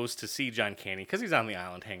 goes to see John Candy because he's on the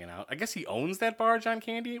island hanging out. I guess he owns that bar, John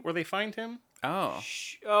Candy, where they find him. Oh.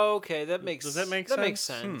 Oh, okay, that makes Does that make that sense? makes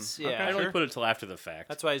sense. Yeah, I only put it till after the fact.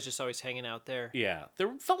 that's why he's just always hanging out there. Yeah,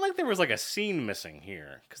 there felt like there was like a scene missing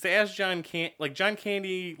here because they asked John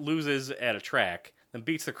Candy loses at a track, then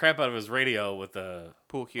beats the crap out of his radio with a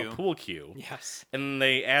Pool cue. pool cue. Yes. And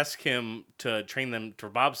they ask him to train them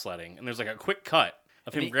for bobsledding, and there's like a quick cut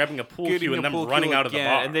of him grabbing a pool Getting cue a and them pool running cue out of the again,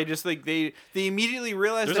 bar. and they just like they immediately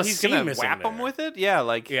realize There's that a he's scene gonna missing whap them there. with it. Yeah,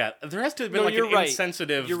 like Yeah, there has to have been No, like you're an right.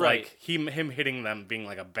 insensitive, You're like right. him hitting them being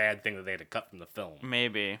like a bad thing that they had to cut from the film.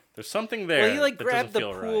 maybe. There's something there. Well, he like that grabbed the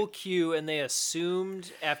doesn't feel pool right. cue, and they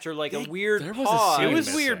assumed after like a weird there was a pause. scene It was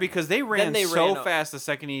missing. weird because they ran they so ran up. fast the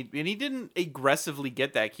second he didn't aggressively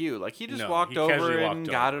get that cue. Like he just No, walked he over casually and walked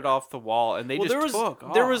got over. it off the wall, and they Well, just took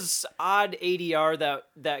there off. was odd ADR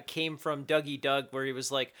that came from Dougie Doug where he was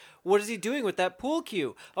like, "What is he doing with that pool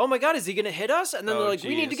cue? Oh my God, is he gonna hit us?" And then Oh, they're like,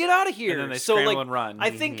 "We need to jeez. get out of here." And then they so scramble like, and run. I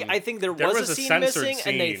think there There was was a a scene censored missing,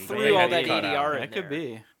 and they scene, but threw they all had that to cut ADR out. in That there. could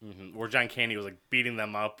be. Where John Candy was like beating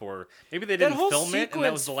them up, or maybe they That didn't whole film it, and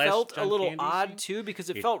that was sequence the last felt John a little Candy odd scene? too because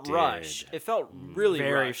it It felt did. rushed. It felt really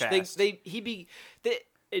Very rushed. fast.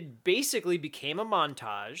 It basically became a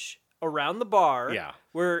montage around the bar. Yeah.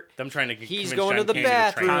 Where Them trying to he's convince going John to the Candy to train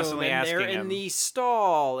bathroom him. Constantly and they're asking in him. the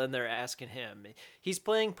stall and they're asking him. He's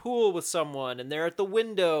playing pool with someone and they're at the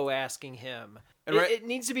window asking him. It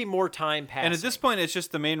needs to be more time passing. And at this point, it's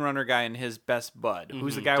just the main runner guy and his best bud,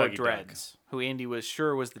 who's the guy with Dougie dreads, who Andy was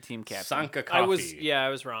sure was the team captain. Sanka Coffee. I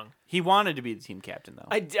was wrong. He wanted to be the team captain, though.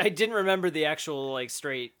 I didn't remember the actual like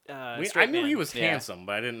straight. I straight knew man. he was handsome,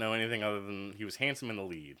 but I didn't know anything other than he was handsome in the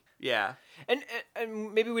lead. Yeah. And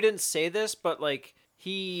maybe we didn't say this, but like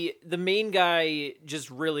the main guy just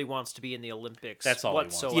really wants to be in the Olympics. That's all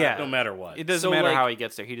whatsoever. he wants. No matter what. It doesn't So, matter like, how he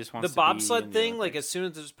gets there. He just wants the to be in bobsled the thing. Like Olympics. as soon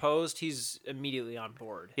as it's posed, he's immediately on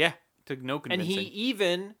board. Yeah. Took no And convincing. he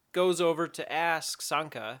even goes over to ask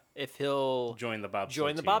Sanka if he'll join the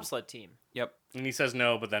bobsled bobsled team. Yep. And he says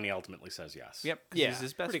no, but then he ultimately says yes. Yep. Yeah, He's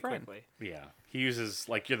his best pretty friend. quickly. Yeah. He uses,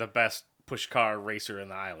 like, you're the best push car racer in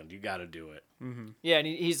the island. You got to do it. Yeah, and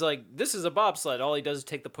he's like, "This is a bobsled." All he does is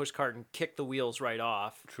take the push cart and kick the wheels right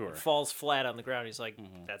off. Sure. It falls flat on the ground. He's like,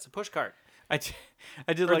 "That's a push cart." I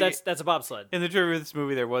did Or like that's a bobsled. in the trivia of this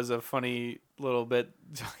movie. There was a funny little bit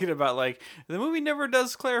talking about like the movie never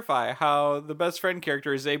does clarify how the best friend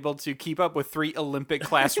character is able to keep up with 3 Olympic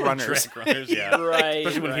class runners. Track runners, yeah. Right,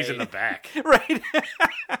 Especially when he's right. in the back. Right.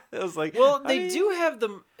 It was like, Well, they do have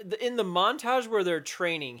in the montage where they're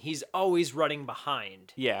training. He's always running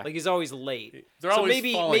behind. Yeah. like he's always late. They're so always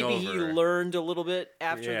maybe falling he over. learned a little bit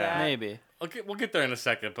after Yeah. that. maybe. We'll get there in a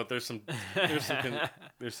second, but there's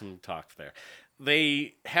some talk there.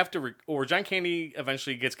 They have to, or John Candy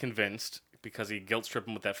eventually gets convinced because he guilt tripped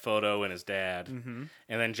him with that photo and his dad, and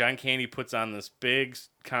then John Candy puts on this big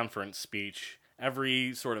conference speech.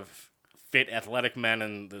 Every sort of fit athletic men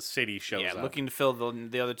in the city shows up. Looking to fill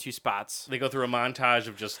the other 2 spots. They go through a montage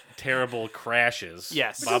of just terrible crashes.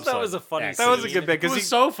 Yes. I thought that was a funny That was a scene. good bit It because was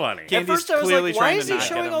so funny. At Candy's first, I was clearly like, "Why trying is to he not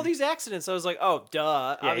showing get all him. these accidents?" I was like, "Oh,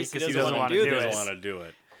 duh! Yeah, Obviously, because he he doesn't doesn't want wanna to do do He this." doesn't want to do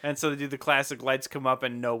it. And so they do the classic lights come up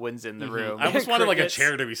and no one's in the room. I almost wanted like a Crickets.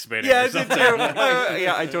 chair to be spinning. Yeah, or I did something. too.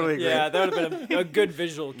 Yeah, I totally agree. Yeah, that would have been a good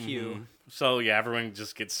visual cue. So yeah, everyone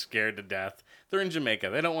just gets scared to death. They're in Jamaica.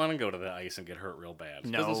 They don't want to go to the ice and get hurt real bad.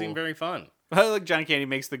 It doesn't No. seem very fun. I like John Candy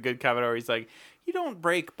makes the good comment where he's like, "You don't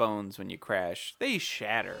break bones when you crash; they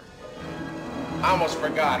shatter." I almost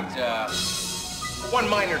forgot. One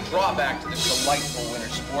minor drawback to this delightful winter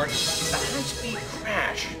sport is the high-speed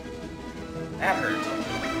crash. That hurts.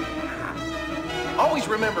 Always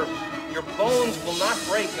remember, your bones will not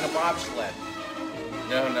break in a bobsled.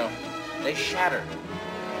 No, they shatter.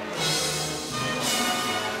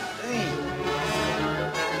 Hey.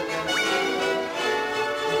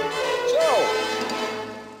 So,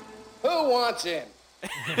 who wants in?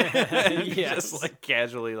 Yes. Just like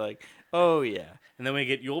casually, like, "Oh yeah, And then we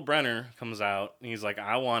get Yul Brenner comes out and he's like,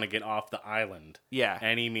 I want to get off the island. yeah."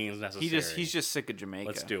 Any means necessary. He's just sick of Jamaica.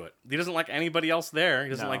 Let's do it. He doesn't like anybody else there. He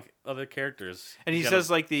doesn't No. like other characters. And he He's got says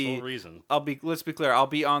a like full reason. let's be clear, I'll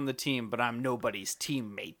be on the team, but I'm nobody's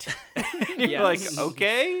teammate. You're Yes. like,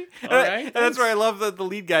 okay. All right, And that's where I love the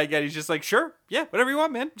lead guy again. He's just like, sure, yeah, whatever you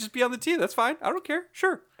want, man. Just be on the team. That's fine. I don't care.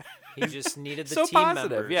 Sure. He just needed the So team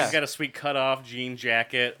positive, members. yeah. He's got a sweet cutoff jean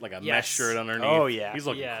jacket, like a mesh Yes. shirt underneath. Oh, yeah. He's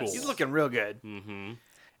looking Yes. cool. He's looking real good. Mm-hmm.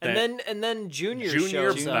 And then Junior Junior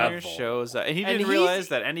shows Junior up. Bevel. shows up. And he And didn't he's- realize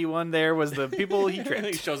that anyone there was the people he he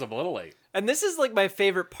tricked. shows up a little late. And this is like my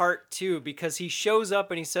favorite part too, because he shows up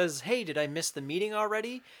and he says, "Hey, did I miss the meeting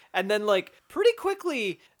already?" And then like pretty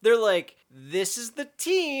quickly they're like, "This is the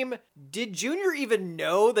team." Did Junior even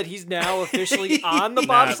know that he's now officially on the Not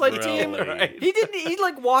bobsled team? really. Right. He didn't. He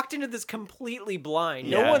like walked into this completely blind.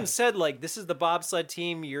 No Yeah. one said like, "This is the bobsled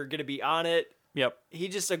team. You're gonna be on it." Yep. He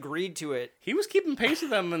just agreed to it. He was keeping pace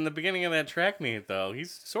with them in the beginning of that track meet, though.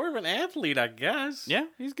 He's sort of an athlete, I guess. Yeah,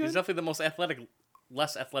 he's good. He's definitely the most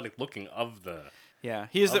less athletic looking of the. Yeah,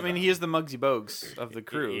 he is. I Of mean, them. he is the Muggsy Bogues of the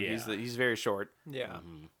crew. Yeah. He's very short. Yeah.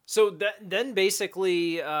 So then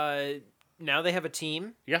basically, now they have a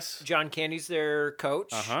team. Yes. John Candy's their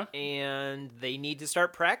coach, Uh-huh. and they need to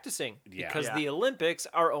start practicing Yeah. because Yeah. the Olympics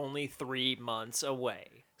are only 3 months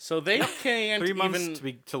away. So they can't 3 months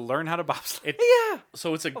even. to learn how to bobsled. Yeah.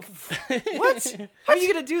 So it's a. What? How are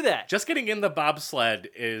you gonna do that? Just getting in the bobsled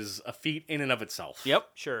is a feat in and of itself. Yep.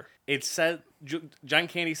 Sure. It said John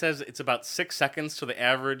Candy says it's about 6 seconds to the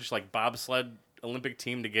average like bobsled Olympic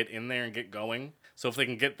team to get in there and get going. So if they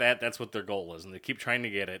can get that, that's what their goal is, and they keep trying to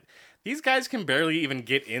get it. These guys can barely even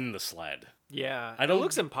get in the sled. Yeah. I don't- It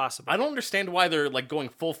looks impossible. I don't understand why they're like going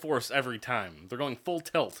full force every time. They're going full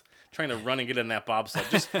tilt trying to run and get in that bobsled.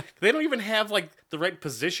 Just they don't even have like the right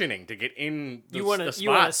positioning to get in the, You want the to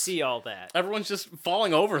spots. see all that. Everyone's just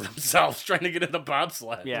falling over themselves trying to get in the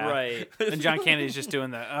bobsled. Yeah. Right. And John Candy's just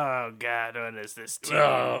doing the, oh God, what is this team?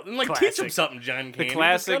 And like teach them Classic. something, John Candy.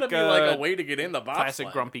 classic, There's gotta be like uh, a way to get in the bobsled.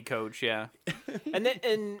 Classic grumpy coach, yeah. And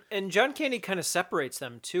then and John Candy kind of separates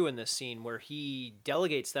them too in this scene where he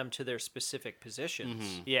delegates them to their specific specific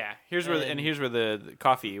positions. Yeah, here's where the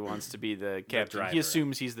Coffee wants to be the captain. driver. He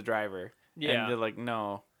assumes he's the driver. Yeah. And they're like,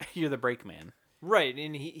 no, you're the brakeman. Right,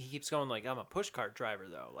 and he keeps going like, I'm a pushcart driver,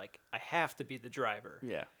 though. Like, I have to be the driver.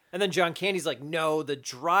 Yeah. And then John Candy's like, no, the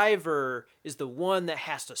driver is the one that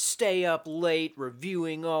has to stay up late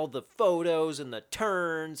reviewing all the photos and the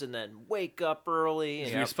turns and then wake up early.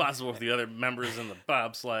 He's And, responsible for the other members in the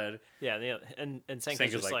bobsled. yeah, and Senka's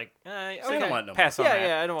Senka's just like, okay. I don't want no Pass on Yeah, that.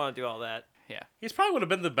 yeah, I don't want to do all that. Yeah. He's probably would have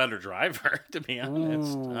been the better driver, to be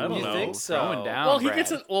honest. I don't You know. think so? Throwing down, Well, he Brad.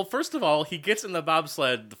 gets in. Well, first of all, he gets in the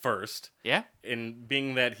bobsled first. Yeah. And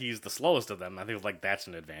being that he's the slowest of them, I think like that's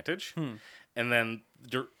an advantage. And then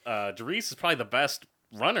Derice is probably the best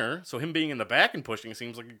runner, so him being in the back and pushing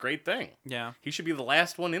seems like a great thing. Yeah. He should be the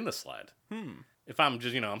last one in the sled. If I'm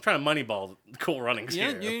just, I'm trying to moneyball Cool Runnings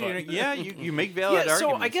Yeah, here. you make valid Yeah, so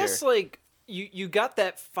arguments I guess here. like you got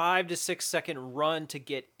that 5 to 6 second run to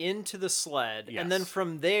get into the sled, and then Yes.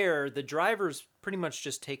 from there the driver's pretty much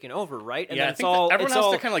just taken over, right? And Yeah, then I it's think all that everyone it's has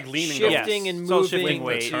all to kinda, like, lean and go. shifting Yes, and it's all moving shifting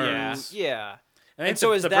weight, to- yeah. yeah. And so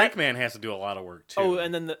the, is the that brakeman has to do a lot of work too. Oh,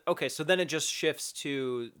 and then then it just shifts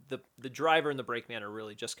to the driver and the brakeman are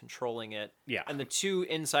really just controlling it. Yeah. And the two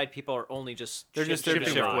inside people are only just They're just there to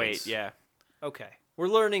shifting shift rods. weight. Yeah. Okay. We're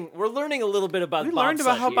learning a little bit about We learned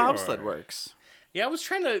about how here. bobsled works. Yeah, I was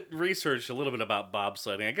trying to research a little bit about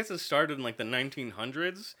bobsledding. I guess it started in like the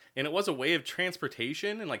 1900s, and it was a way of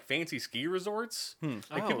transportation in like fancy ski resorts. Like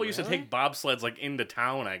Oh, people used to really? take bobsleds like into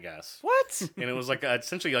town, I guess. What? And it was like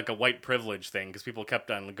essentially like a white privilege thing because people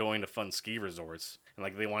kept on going to fun ski resorts and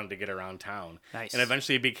like they wanted to get around town. Nice. And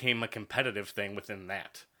eventually it became a competitive thing within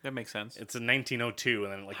that. That makes sense. It's in 1902,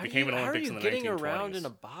 and then like became an how are Olympics you in the getting 1920s. around in a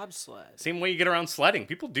bobsled? Same way you get around sledding.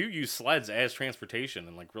 People do use sleds as transportation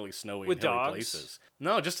in like really snowy With and hilly dogs? places.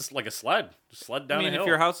 No, just like a sled. Just sled down I mean, a hill. if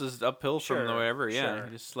your house is uphill from Sure, the wherever, yeah, sure.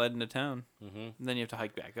 you just sled into town. And then you have to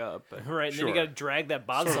hike back up. But Right, and then you Sure. got to drag that sort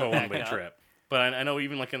bobsled of a back one-way up. trip. But I know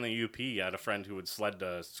even like in the UP, I had a friend who would sled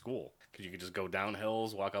to school because you could just go down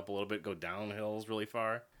hills, walk up a little bit, go down hills really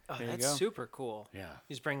far. Oh, There you that's go. super cool. Yeah.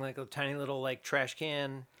 You just bring like a tiny little like trash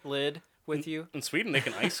can lid with you. In Sweden, they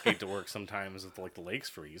can ice skate to work sometimes if like the lakes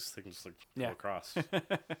freeze. They can just like go across.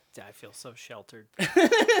 I feel so sheltered.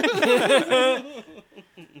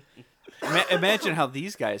 Imagine how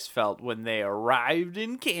these guys felt when they arrived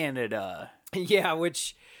in Canada. Yeah,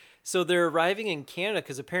 so they're arriving in Canada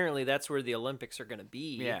because apparently that's where the Olympics are going to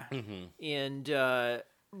be. Yeah. And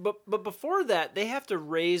but before that, they have to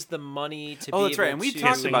raise the money to. Oh, be that's right. able And we to-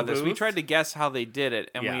 talked about this. We booth? tried to guess how they did it,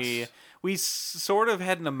 and Yes. we sort of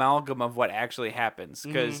had an amalgam of what actually happens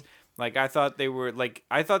because. Like I thought they were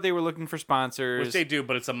looking for sponsors, Which they do,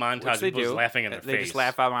 but it's a montage which of they people just do. laughing in their They face. just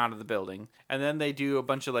laugh out of the building, and then they do a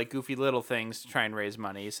bunch of like goofy little things to try and raise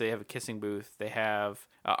money. So they have a kissing booth, they have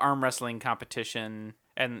arm wrestling competition,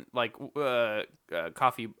 and like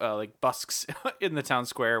coffee like busks in the town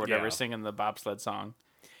square, or whatever, Yeah. singing the bobsled song.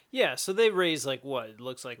 Yeah, so they raise like what it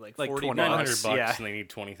looks like 40 $20. bucks. $900 Yeah. and they need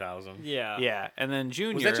 20,000. Yeah. Yeah, and then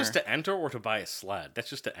Junior. Was that just to enter or to buy a sled? That's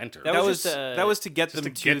just to enter. That That was was just, that was to get just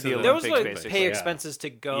them to get to to the the That was Olympics, like basically. pay yeah. expenses to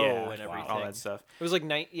go Yeah, and wow, everything. all that stuff. It was like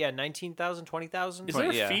 19,000, 20,000. Is there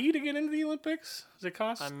a Yeah. fee to get into the Olympics? Does it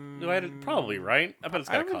cost? Probably, right? I bet it's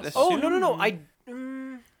got I to would cost. Oh no!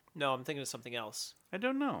 No, I'm thinking of something else. I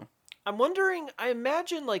don't know. I'm wondering. I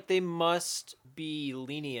imagine like they must be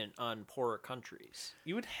lenient on poorer countries.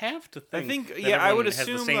 You would have to I think. think, that yeah, I would everyone has the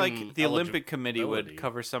assume same like the Olympic Committee would eligibility.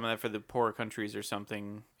 cover some of that for the poorer countries or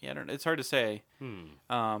something. Yeah, I don't. It's hard to say. Hmm.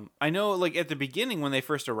 I know, like at the beginning when they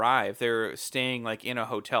first arrive, they're staying like in a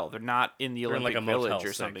hotel. They're not in the They're in, Olympic like, a Motel Village or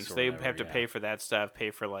 6 something. or So they whatever, have to yeah. pay for that stuff, pay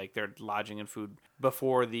for like their lodging and food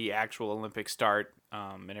before the actual Olympics start,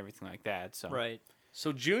 and everything like that. So Right.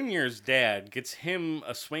 So Junior's dad gets him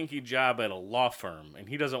a swanky job at a law firm, and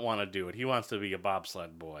he doesn't want to do it. He wants to be a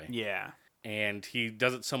bobsled boy. yeah, And he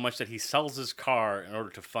does it so much that he sells his car in order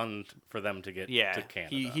to fund for them to get yeah. to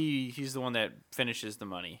Canada. He's the one that finishes the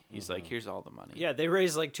money. He's like, here's all the money. Yeah, they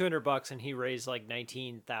raised like $200 and he raised like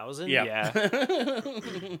 19,000. Yeah.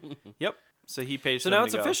 Yep. So he pays. So them now to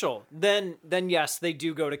it's go. official. Then yes, they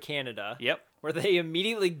do go to Canada. Yep. Where they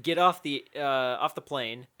immediately get off the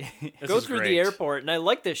plane, This go is through great. the airport, and I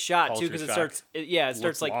like this shot too Culture because it shock. starts. It starts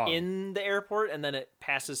Looks like long. in the airport, and then it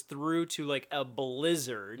passes through to like a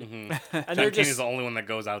blizzard, and John they're Candy's just the only one that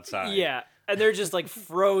goes outside. yeah, and they're just like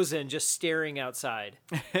frozen, just staring outside,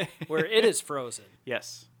 where it is frozen.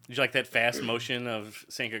 Yes. Did you like that fast motion of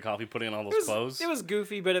Sanka Coffee putting on all those clothes? It was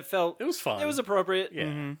goofy, but it felt It was fun. it was appropriate.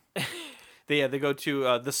 Yeah. They go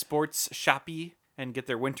to the sports shoppy, and get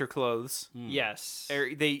their winter clothes. Yes.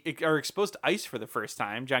 They are exposed to ice for the first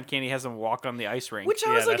time. John Candy has them walk on the ice rink. Which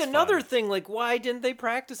I was like another thing. Like, why didn't they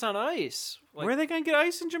practice on ice? Like, where are they going to get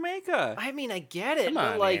ice in Jamaica? I mean, I get it. Come but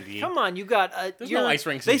on, like, Andy. come on, you got. There's no ice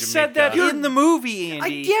rinks in They Jamaica. said that in the movie, Andy.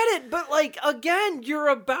 I get it, but like, again, you're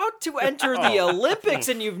about to enter the Olympics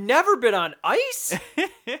and you've never been on ice.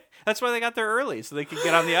 That's why they got there early, so they could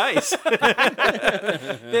get on the ice.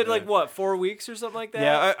 They had like what, 4 weeks or something like that?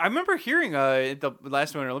 Yeah, I remember hearing at the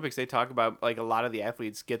last Winter Olympics they talk about like a lot of the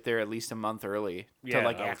athletes get there at least a month early Yeah, to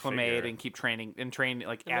like I would acclimate figure. and keep training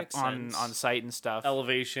like That makes on sense. site and stuff.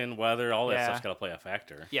 Elevation, weather, all that Yeah. stuff's got to play a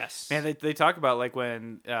factor. Yes. Man, they talk about like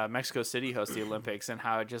when Mexico City hosts the Olympics and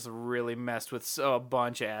how it just really messed with a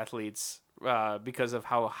bunch of athletes because of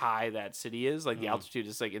how high that city is. Like the altitude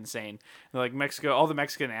is like insane. And, like Mexico, all the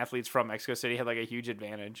Mexican athletes from Mexico City had like a huge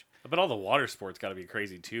advantage. But all the water sports got to be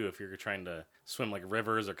crazy too. If you're trying to swim like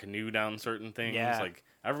rivers or canoe down certain things, Yeah. like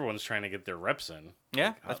everyone's trying to get their reps in. Yeah,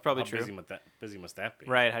 Like, that's probably how true. Busy must that be?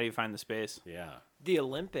 Right? How do you find the space? Yeah. The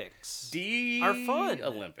Olympics The are fun.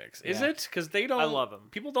 Olympics. Is Yeah. it? Because they don't. I love 'em.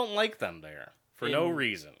 People don't like them there for no In-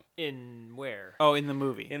 reason. In where? Oh, in the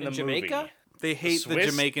movie. In In the Jamaica? movie. They hate the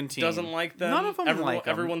Swiss Jamaican team. Doesn't like them. None of them like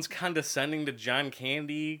 'em. Everyone's condescending to John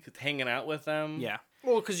Candy, hanging out with them. Yeah.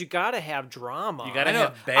 Well, because you got to have drama. You got to I know.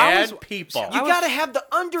 have I bad was- people. You got to have the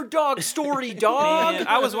underdog story, dog. Man,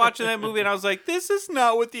 I was watching that movie and I was like, this is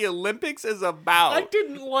not what the Olympics is about. I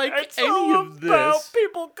didn't like It's any all of about this.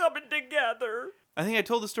 people coming together. I think I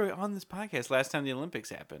told the story on this podcast last time the Olympics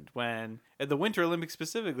happened, when at the Winter Olympics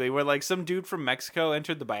specifically, where like some dude from Mexico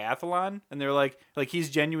entered the biathlon, and they're like he's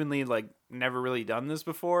genuinely like never really done this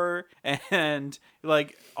before, and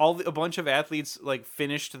like a bunch of athletes like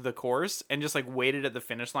finished the course and just like waited at the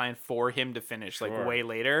finish line for him to finish like Sure. way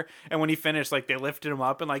later, and when he finished, like they lifted him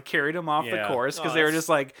up and like carried him off the Yeah. course because Oh, they were that's- just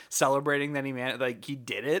like celebrating that he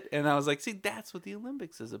did it, and I was like, see, that's what the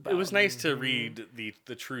Olympics is about. It was nice to read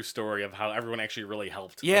the true story of how everyone actually really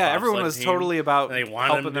helped. the Yeah, everyone bobsled was team. totally about And they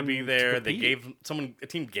wanted helping them to be them there. to They compete. gave a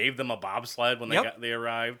team gave them a bobsled when Yep. they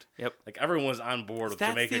arrived. Yep. Like everyone was on board with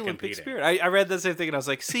That's Jamaica the Olympic competing. spirit. I read the same thing and I was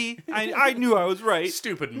like, see, I knew I was right.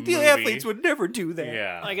 Stupid The movie. athletes would never do that.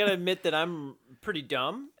 Yeah. I gotta admit that I'm pretty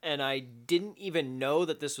dumb, and I didn't even know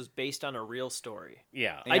that this was based on a real story.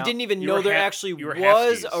 Yeah. I didn't even You know were there half- actually you were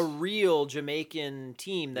was halfsies. a real Jamaican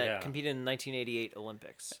team that Yeah. competed in the 1988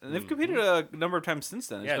 Olympics. And they've competed a number of times since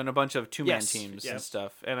then. There's Yeah. been a bunch of two-man Yes, teams yes. and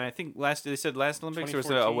stuff. And I think last Olympics there was a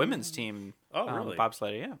 2014. women's team. Oh, really?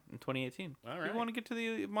 Bobsledding, yeah, in 2018. All You right.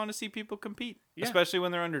 want to see people compete, Yeah. especially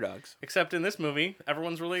when they're underdogs. Except in this movie,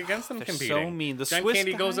 everyone's really against them They're competing. so mean. The John Swiss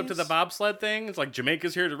Candy goes up to the guys- bobsled thing. It's like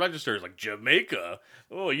Jamaica's here to register. It's like Jamaica.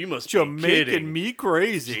 Oh, you must be Jamaican kidding. me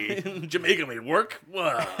crazy. Jamaica made work.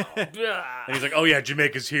 Wow. and he's like, oh yeah,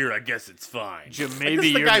 Jamaica's here. I guess it's fine. Like, this Maybe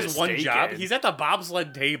is the you're guy's one job. mistaken. He's at the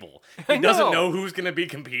bobsled table. I He doesn't know. know who's going to be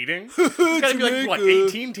competing. It's got to be like what, Jamaica.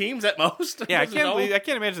 18 teams at most. Yeah, I Doesn't know?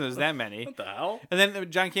 can't imagine there's that many. What the hell? And then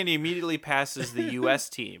John Candy immediately passes the U.S.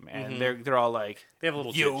 team, and they're all like, They have a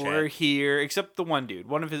little "You're chit-chat. here," except the one dude.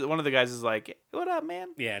 One of the guys is like, "What up, man?"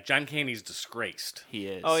 Yeah, John Candy's disgraced. He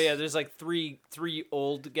is. Oh yeah, there's like three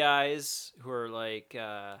old guys who are like,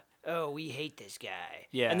 oh, we hate this guy.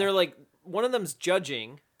 Yeah. and they're like, one of them's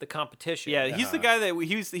judging the competition. Yeah, he's the guy that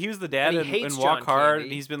he was the dad And he in hates Walk John Hard, Candy.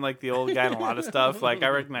 and he's been like the old guy in a lot of stuff. Like I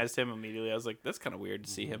recognized him immediately. I was like, that's kind of weird to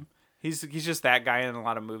see him. He's just that guy in a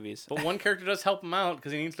lot of movies. But one character does help him out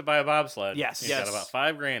because he needs to buy a bobsled. Yes. He's Yes. got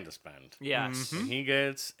about $5,000 to spend. Yes. And he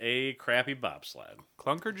gets a crappy bobsled.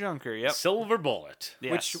 Clunker Junker, yep. Silver bullet.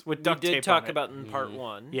 Yes, Which with we duct did tape talk on it. about in part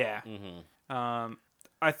one. Yeah.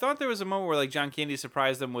 I thought there was a moment where like John Candy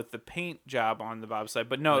surprised them with the paint job on the bobsled,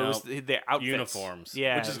 but no, it was their outfits. Uniforms.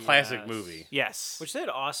 Yeah, Which is classic Yes. movie. Yes. Which they had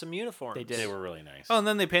awesome uniforms. They did. They were really nice. Oh, and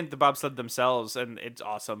then they paint the bobsled themselves, and it's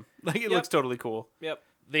awesome. Like it looks totally cool. Yep.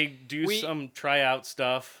 They do We- some tryout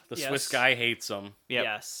stuff. The Yes. Swiss guy hates them. Yep.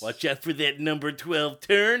 Yes. Watch out for that number 12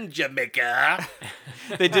 turn, Jamaica.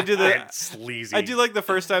 They did do the. That's sleazy. I do like the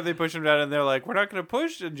first time they push him down, and they're like, "We're not going to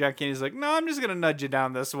push," and John Candy's like, "No, I'm just going to nudge you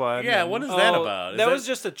down this one." Yeah, And what is that about? Is That was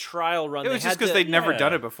just a trial run. It They was just had because to- they'd never yeah.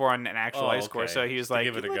 done it before on an actual Oh, ice course, so okay. he was Just to like,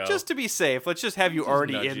 give it a go. "Just to be safe, let's just have you Just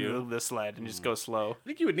already nudge in you. the sled and just go slow." I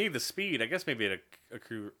think you would need the speed. I guess maybe it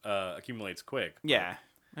accumulates quick. Yeah,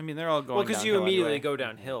 I mean they're all going. Well, because you downhill immediately anyway. go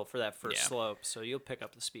downhill for that first Yeah. slope, so you'll pick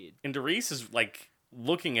up the speed. And Derice is like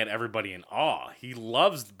looking at everybody in awe. He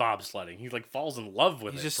loves bobsledding. He like falls in love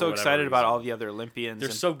with it. He's just for so whatever excited about reason. all the other Olympians. They're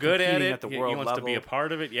and so good at competing it. at the he world wants level. to be a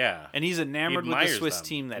part of it. Yeah. And he's enamored with the admires Swiss them.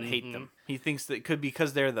 team that hate Mhm. them. He thinks that it could be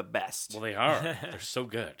because they're the best. Well, they are. They're so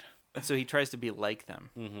good. And so he tries to be like them.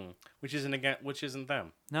 Which isn't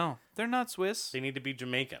them. No, they're not Swiss. They need to be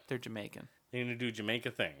Jamaican. They're Jamaican. They need to do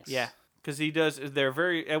Jamaica things. Yeah. Because he does,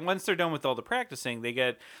 and once they're done with all the practicing, they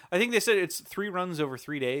get, I think they said it's 3 runs over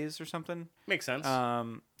 3 days or something. Makes sense.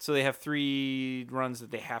 So they have 3 runs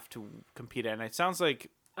that they have to compete at. And it sounds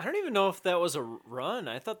like, I don't even know if that was a run.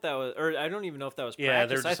 I thought that was, or I don't even know if that was Yeah,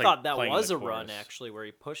 they're practice. I just, thought that playing was the a run, course. actually, where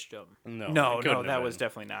he pushed him. no, that was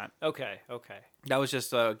definitely not. Okay. That was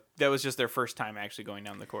just their first time actually going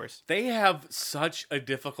down the course. They have such a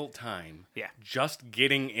difficult time. Yeah. Just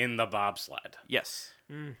getting in the bobsled. Yes.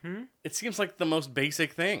 It seems like the most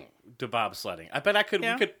basic thing to bobsledding. I bet we could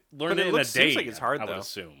learn But it it in a day. seems like it's hard, I would though.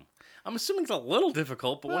 assume. I'm assuming it's a little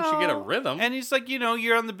difficult, but once you get a rhythm, And he's like,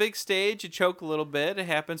 you're on the big stage, you choke a little bit, it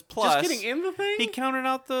happens. Plus, just getting in the thing. he counted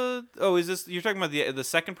out the. Oh, is this you're talking about the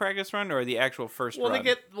second practice run or the actual first run?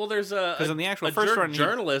 There's a 'Cause on the actual a first run, he-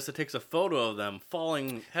 journalist that takes a photo of them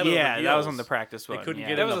falling head over Yeah, heels. that was on the practice They one. couldn't yeah.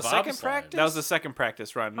 get That in was the the second bobsled. practice? That was the second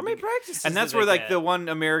practice run. How many practices And that's did where they like get? the one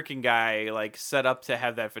American guy like set up to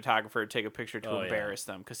have that photographer take a picture to Oh, yeah. embarrass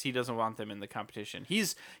them because he doesn't want them in the competition.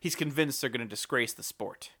 He's convinced they're going to disgrace the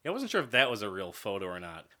sport. Yeah, I wasn't sure if that was a real photo or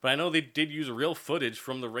not, but I know they did use real footage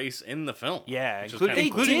from the race in the film. Yeah, which is including-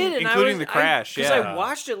 kinda cool. Did, and including I was, the crash, Because yeah. I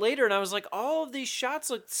watched it later, and I was like, all of these shots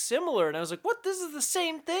look similar, and I was like, what? This is the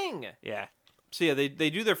same thing. Yeah. So yeah, they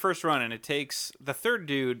do their first run and it takes the third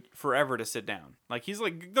dude forever to sit down. Like he's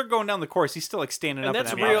like they're going down the course, he's still like standing And up.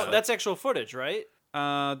 that's in that real. bobsled. That's actual footage, right?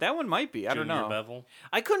 That one might be. I don't Junior know. Bevel.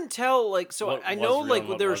 I couldn't tell. Like, so What I was know, real like and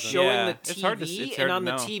what they were wasn't. showing Yeah, the TV, it's hard to and on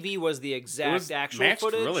the know. TV was the It exact was actual matched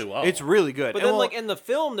footage. really well. It's really good. But And then, well- like in the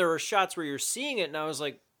film, there were shots where you're seeing it, and I was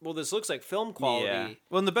like, well, this looks like film quality. Yeah.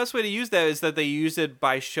 Well, and the best way to use that is that they use it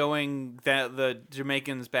by showing that the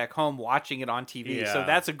Jamaicans back home watching it on TV. So Yeah.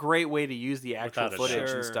 that's a great way to use the actual Without a footage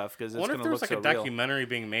doubt. and stuff because I it's wonder going if to there look was like so a real. documentary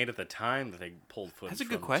being made at the time that they pulled footage. That's a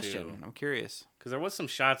good from, question. too. I'm curious. Because there was some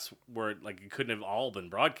shots where like it couldn't have all been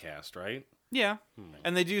broadcast, right? Yeah,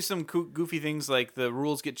 and they do some goofy things like the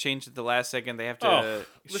rules get changed at the last second. They have to Oh,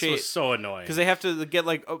 this was so annoying. because they have to get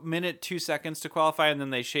like a minute, 2 seconds to qualify, and then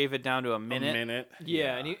they shave it down to a minute.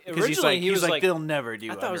 Yeah, and Because originally he's he was like, they'll never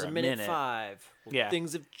do. I thought it was a under minute 5. Well, Yeah.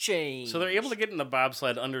 things have changed. So they're able to get in the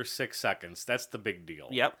bobsled under 6 seconds. That's the big deal.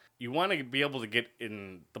 Yep. You want to be able to get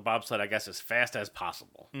in the bobsled, I guess, as fast as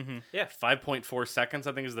possible. Mm-hmm. Yeah. 5.4 seconds,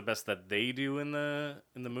 I think, is the best that they do in the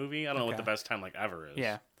movie. I don't know what Okay. the best time like ever is.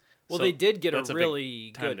 Yeah. Well, So they did get a that's big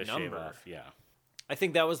really time good to shave number. off, yeah. I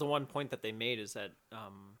think that was the one point that they made is that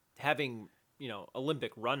having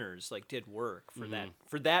Olympic runners like did work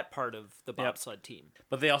for that part of the bobsled team.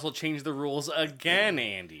 But they also changed the rules again,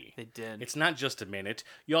 Andy. They did. It's not just a minute.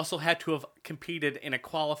 You also had to have competed in a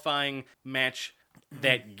qualifying match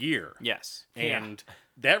that year. Yes. And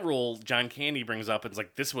that rule John Candy brings up, it's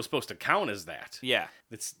like this was supposed to count as that. Yeah.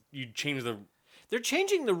 You change the They're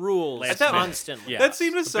changing the rules last minute. constantly. Yeah. That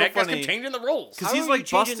scene was The so bad guys funny. kept changing the rules. Because How he's are like you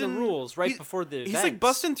changing busting the rules right before the He's like events?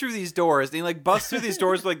 busting through these doors, and he like busts through these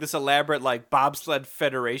doors with like this elaborate like bobsled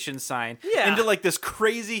federation sign into like this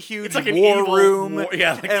crazy huge It's like an war evil room. like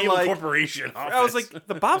and, evil like, corporation office. I was like,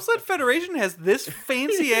 the bobsled federation has this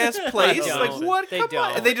fancy ass place. They Like don't. what? They Come on!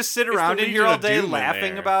 don't. And they just sit It's around the in here Legion all of day Doom in laughing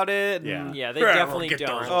there. about it. Yeah. and- Yeah, they Yeah, definitely we'll get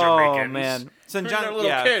don't. those Oh Jamaicans. man! So Bring John, their little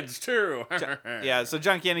yeah, kids too. yeah. So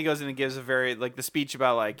John Candy goes in and gives a very like the speech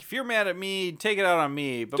about like if you're mad at me, take it out on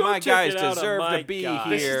me. But Don't my take guys it out on deserve my to be guys.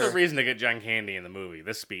 here. This is the reason to get John Candy in the movie.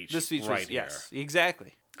 This speech. This speech right was here. yes,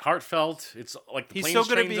 exactly. Heartfelt. It's like the He's planes, so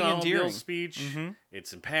good at trains, being and automobiles endearing. speech. Mhm.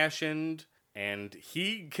 It's impassioned. And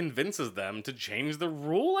he convinces them to change the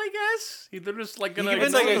rule, I guess? They're just like He gonna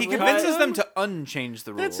convinces them to unchange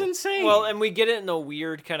the rule. That's insane. Well, and we get it in a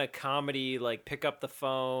weird kind of comedy, like pick up the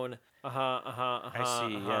phone. I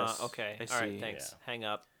see, yes. Okay. I All right. see. Thanks. Yeah. Hang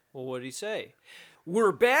up. Well, what did he say?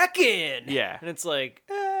 We're back in. Yeah. And it's like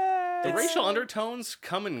the racial undertones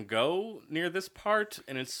come and go near this part,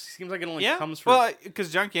 and it seems like it only Yeah, comes from well,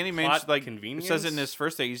 because John Candy plot like convenience. says it in his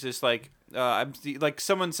first thing. He's just like, like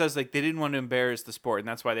someone says like they didn't want to embarrass the sport, and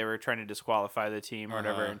that's why they were trying to disqualify the team or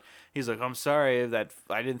whatever. And he's like, I'm sorry that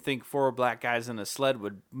I didn't think 4 black guys in a sled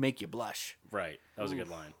would make you blush. Right. That was a good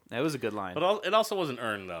line. That was a good line. But it also wasn't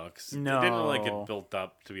earned, though, because it didn't really No. get built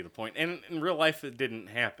up to be the point. And in real life, it didn't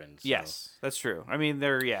happen. So. Yes, that's true. I mean,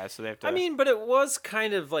 so they have to. I mean, but it was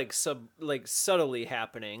kind of like subtly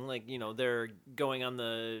happening. Like, they're going on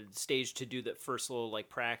the stage to do that first little like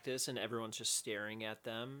practice, and everyone's just staring at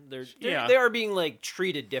them. They're they are being like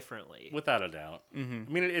treated differently. Without a doubt. I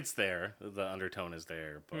mean, it's there. The undertone is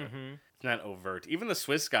there, but it's not overt. Even the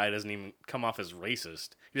Swiss guy doesn't even come off as racist.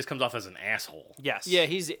 He just comes off as an asshole. Yes. Yeah,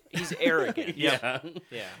 he's arrogant. Yeah.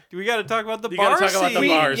 Yeah. We got to talk about the You bar gotta talk about the scene.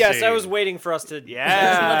 bar Yes, scene. I was waiting for us to. Let's break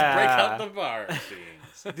out the bar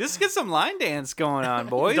scenes. Let's get some line dance going on,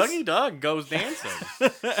 boys. Dougie Doug goes dancing.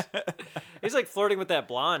 He's like flirting with that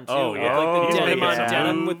blonde too. Oh, with, yeah. like the He's denim making on some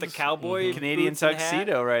denim moves. with the cowboy Canadian boots and hat.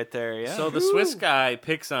 tuxedo right there. Yeah. So the Swiss guy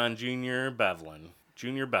picks on Junior Bevel.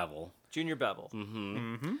 Junior Bevel.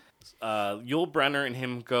 Yul Brynner and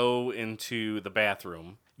him go into the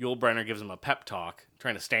bathroom. Yul Brynner gives him a pep talk,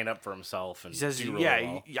 trying to stand up for himself. And He says, do really "Yeah,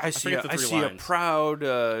 well. I see. forget the I three see a lines.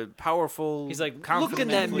 proud, powerful." He's like, look confident in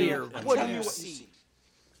that leader." mirror. What do you see?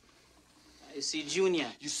 I see Junior.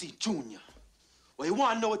 You see Junior. Well, you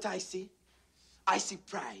want to know what I see? I see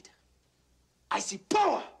pride. I see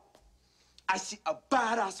power. I see a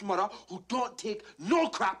badass mother who don't take no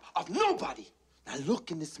crap of nobody. Now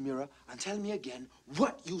look in this mirror and tell me again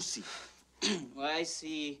what you see. Well, I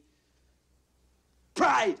see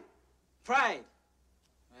Pride. pride.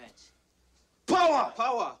 Right. Power.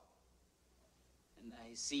 Power. And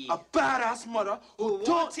I see A badass mother who who don't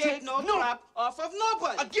won't take no crap off of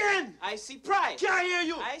nobody. Again. I see pride. Can't hear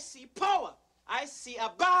you. I see power. I see a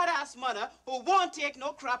badass mother who won't take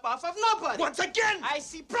no crap off of nobody. Once again. I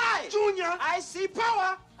see pride. Junior. I see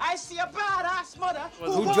power. I see a badass mother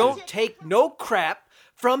Who won't don't take no crap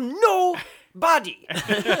from nobody.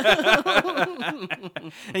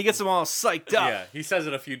 And he gets them all psyched up. Yeah, he says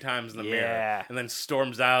it a few times in the mirror, Yeah. and then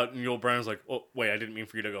storms out. And Yul Brynner's like, "Oh, wait, I didn't mean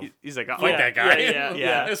for you to go He's like, fight "Oh, that guy.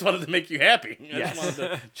 yeah. I just wanted to make you happy. I Yes. just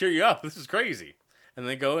wanted to cheer you up. This is crazy." And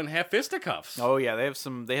they go and have fisticuffs. Oh yeah, they have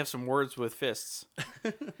some words with fists.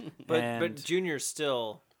 But Junior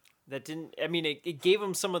still. That didn't. I mean, it gave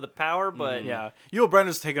him some of the power, but Yeah, Yul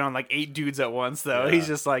Brynner's taking on like 8 dudes at once, though. Yeah. He's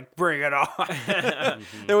just like, bring it on.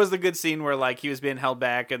 There was the good scene where like he was being held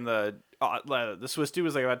back, and the Swiss dude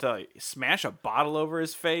was like about to like, smash a bottle over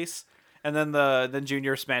his face, and then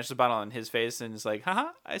Junior smashed the bottle on his face, and is like,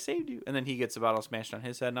 haha, I saved you. And then he gets the bottle smashed on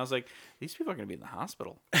his head, and I was like, these people are going to be in the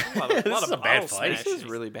hospital. a lot of This is a bad bottle fight. This is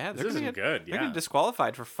really bad. This isn't good, They're yeah. gonna get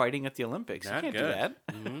disqualified for fighting at the Olympics. Not you can't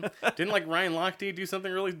good. do that. Didn't like Ryan Lochte do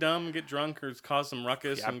something really dumb and get drunk or cause some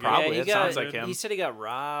ruckus? Yeah, and probably. Yeah, It sounds like him. He said he got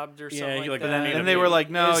robbed or Yeah, something he, like like, that. made And a they were big- like,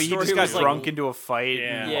 no, His he story just got was like- drunk into a fight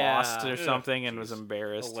and Yeah. lost or Ugh, something and was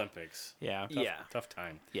embarrassed. Olympics. Yeah. Tough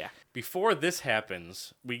time. Yeah. Before this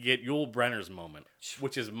happens, we get Yul Brynner's moment,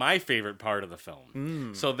 which is my favorite part of the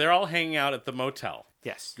film. So they're all hanging out at the motel.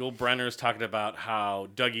 Yes. Yul Brynner is talking about how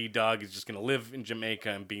Dougie Doug is just going to live in Jamaica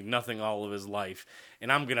and be nothing all of his life,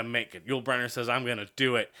 and I'm going to make it. Yul Brynner says, I'm going to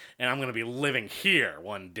do it, and I'm going to be living here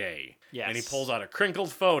one day. Yes. And he pulls out a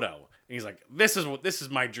crinkled photo, and he's like, this is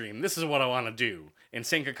my dream. This is what I want to do. And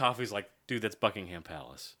Sanka Coffee's like, dude, that's Buckingham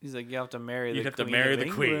Palace. He's like, you have to marry the You'd have to queen marry of the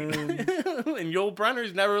queen. England. And Yul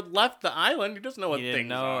Brynner's never left the island. He doesn't know what He didn't things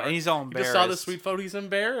know, are. and he's all He just saw the embarrassed. sweet photo. He's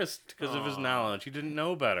embarrassed because of his knowledge. He didn't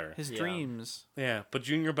know better. His dreams. Yeah, but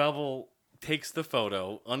Junior Bevel takes the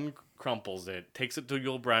photo, uncrumples it, takes it to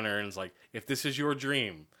Yul Brynner, and is like, if this is your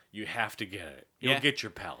dream, you have to get it. You'll Yeah. get your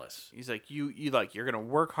palace. He's like, you're gonna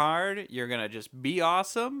work hard, you're gonna just be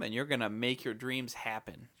awesome, and you're gonna make your dreams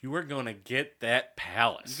happen. You are going to get that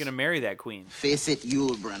palace. You're gonna marry that queen. Face it,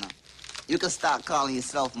 Yul Brynner. You can start calling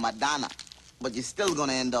yourself Madonna, but you're still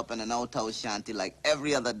gonna end up in an outhouse shanty like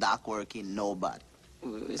every other dock working nobody.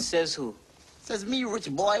 It says who? Says me, rich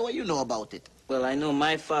boy, what you know about it? Well, I know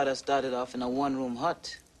my father started off in a one-room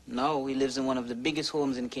hut. Now he lives in one of the biggest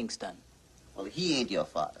homes in Kingston. Well, he ain't your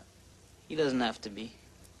father. He doesn't have to be.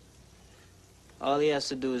 All he has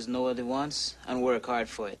to do is know what he wants and work hard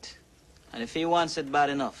for it. And if he wants it bad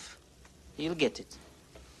enough, he'll get it.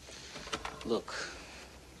 Look,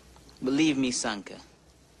 believe me, Sanka,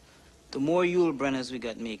 the more Yul Brenners we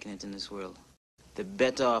got making it in this world, the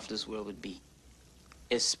better off this world would be.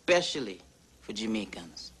 Especially for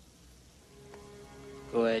Jamaicans.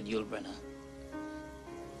 Go ahead, Yul Brynner.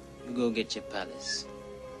 You go get your palace.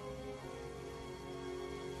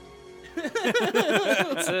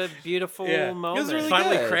 It's a beautiful moment. It was really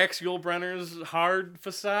Finally good. cracks Yul Brynner's hard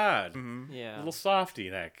facade. Yeah. Little softy,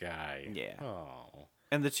 that guy. Yeah. Oh.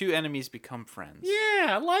 And the two enemies become friends. Yeah,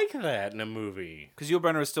 I like that in a movie. Because Yul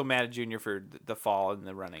Brynner was still mad at Junior for the fall and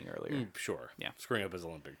the running earlier. Sure. Yeah. Screwing up his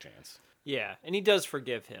Olympic chance. Yeah, and he does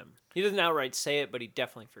forgive him. He doesn't outright say it, but he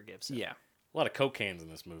definitely forgives him. Yeah. A lot of Coke cans in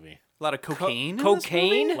this movie. A lot of cocaine.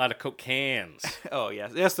 Cocaine? A lot of Coke cans. Oh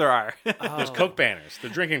yes, there are. There's Coke banners. They're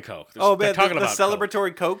drinking Coke. Oh they're man, talking the about Coke.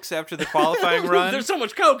 celebratory Cokes after the qualifying run. There's so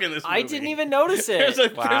much Coke in this movie. I didn't even notice it. There's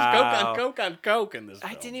Coke Wow. on Coke on Coke in this I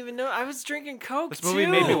film. didn't even know. I was drinking Coke, This movie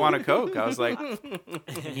too. made me want a Coke. I was like,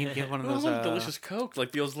 you get one of Oh, those what a delicious Coke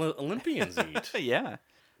like those Olympians eat. Yeah.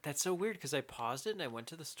 That's so weird because I paused it and I went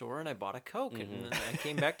to the store and I bought a Coke and then I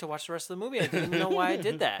came back to watch the rest of the movie. I didn't even know why I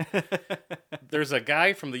did that. There's a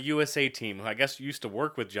guy from the USA team who I guess used to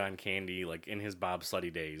work with John Candy like in his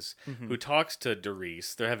bobsledding days who talks to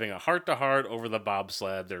Doris. They're having a heart-to-heart over the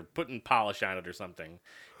bobsled. They're putting polish on it or something.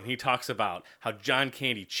 And he talks about how John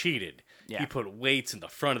Candy cheated. Yeah. He put weights in the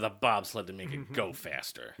front of the bobsled to make it go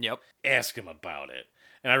faster. Yep. Ask him about it.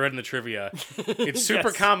 And I read in the trivia, it's super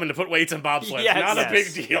Yes. common to put weights in bobsleds. Yes. Not a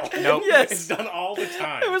Yes. big deal. Nope. Yes. It's done all the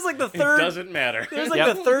time. It was like the third. It doesn't matter. It was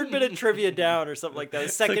like the third bit of trivia down or something like that. The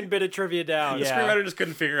second bit of trivia down. The Yeah. screenwriter just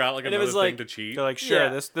couldn't figure out like And it another was thing like- to cheat. They're like, sure, Yeah.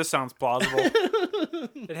 this sounds plausible.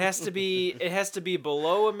 It has to be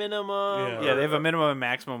below a minimum. Yeah, they have a minimum and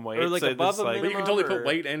maximum weight. Or like so above it's a like, But you can minimum totally or- put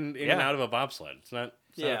weight in Yeah. and out of a bobsled. It's not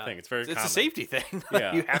a thing. It's very It's common. a safety thing.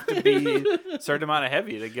 Yeah. You have to be a certain amount of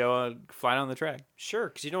heavy to go fly down the track. Sure,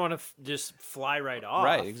 because you don't want to just fly right off.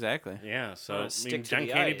 Right, exactly. Yeah, so Wanna I stick mean, to John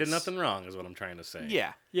the Candy did ice. nothing wrong, is what I'm trying to say.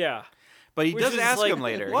 Yeah. Yeah. But he Which does is ask like, him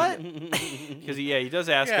later. what? Because he does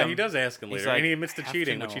ask him. Yeah, he does ask him He's later, like, and he admits to "Have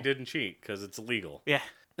cheating, to which he know." didn't cheat because it's illegal. Yeah.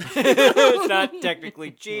 It's not technically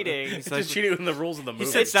cheating. It's just cheating within the rules of the movie.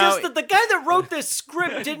 said It's just that the guy that wrote this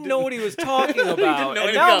script didn't know what he was talking about. know And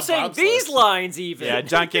anything now I'm about saying bobsleds. these lines even. Yeah,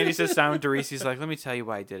 John Candy sits down with Doris. He's like, let me tell you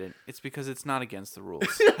why I did it. It's because it's not against the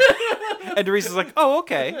rules. And Doris is like, oh,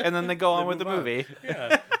 okay. And then they go on with the movie.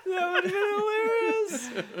 Yeah. That would have been hilarious.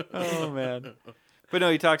 Oh, man. But no,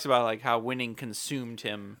 he talks about like how winning consumed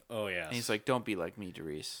him. Oh, yes. And he's like, don't be like me,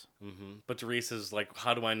 Doris. Mm-hmm. But Therese is like,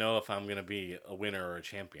 how do I know if I'm going to be a winner or a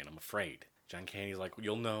champion? I'm afraid. John Candy's like,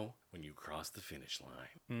 you'll know when you cross the finish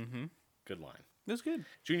line. Mm-hmm. Good line. That's good.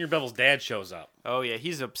 Junior Bevel's dad shows up. Oh, yeah,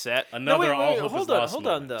 he's upset. Another all hope is hold lost on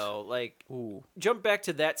moment. though. Like, Ooh. jump back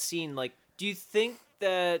to that scene. Like, do you think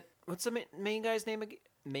that what's the main guy's name again?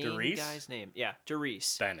 Doris? Guy's name? Yeah,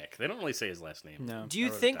 Doris. Bannock. They don't really say his last name. No. Do you I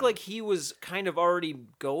wrote it think down. like he was kind of already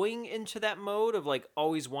going into that mode of like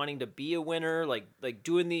always wanting to be a winner, like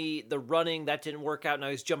doing the running that didn't work out, now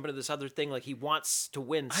he's jumping to this other thing, like he wants to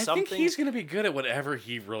win I something? think he's going to be good at whatever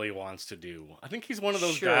he really wants to do. I think he's one of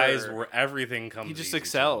those Sure. guys where everything comes He just easy to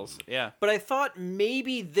excels. him. Yeah. But I thought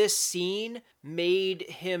maybe this scene made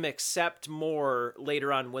him accept more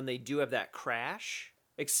later on when they do have that crash.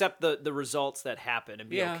 Accept the results that happen and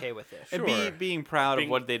be Yeah. okay with it. And Sure. being proud Being-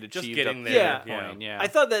 of what they'd just achieved getting up there, to Yeah. that point. Yeah. I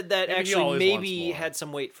thought that Maybe he actually always maybe wants more. had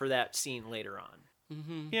some weight for that scene later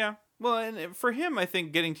on. Yeah. Well, and for him, I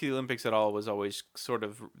think getting to the Olympics at all was always sort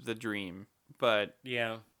of the dream. But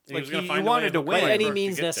Yeah. And Like, was gonna he find a wanted way to of win. going By any for it to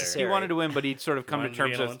means get there. necessary. he wanted to win, but he'd sort of come to Wanted to be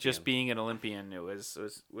terms an with just Olympian. being an Olympian. It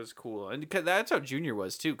was cool, and 'cause that's how Junior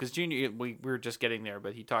was too. Because Junior, we were just getting there,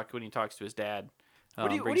 but when he talks to his dad. What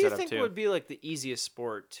do you brings that up think too. would be like the easiest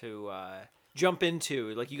sport to jump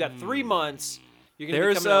into? Like you got 3 months. You're gonna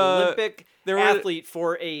There's, become an Olympic there were- athlete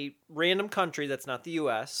for a random country that's not the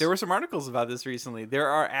U.S. There were some articles about this recently. There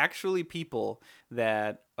are actually people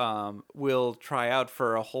that will try out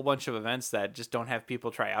for a whole bunch of events that just don't have people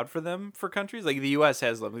try out for them for countries. Like the U.S.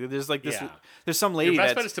 has them. There's like this. Yeah. There's some lady Your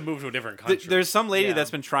best that's bet is to move to a different country. there's some lady Yeah. that's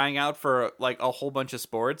been trying out for like a whole bunch of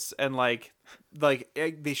sports, and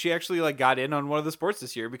she actually like got in on one of the sports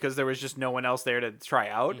this year because there was just no one else there to try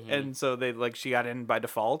out, and so she got in by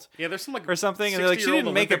default. Yeah, there's some like Or something, and they're like she 60-year-old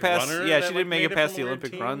didn't make it Olympic past. runner Yeah, that, she didn't make made it past from the a weird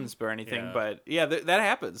Olympic team. runs or anything. Yeah. But yeah, that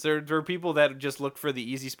happens. There are people that just look for the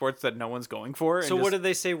easy sports that no one's going for. So and what just, did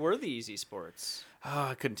they say were the easy sports? Oh,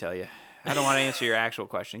 I couldn't tell you. I don't want to answer your actual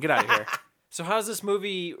question. Get out of here. So how does this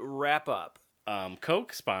movie wrap up?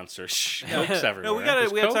 Coke sponsor. Coke's everywhere. No, we gotta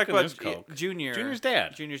There's talk Coke and about there's Coke. Junior. Junior's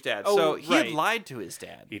dad. Junior's dad. Oh, So he right. had lied to his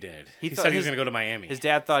dad. He did. He He thought said he was his- going to go to Miami. His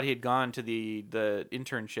dad thought he had gone to the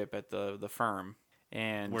internship at the firm,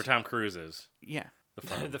 and Where Tom Cruise is. yeah, The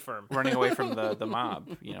firm. The firm. running away from the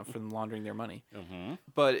mob, from laundering their money. Mm-hmm.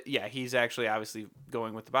 But yeah, he's actually obviously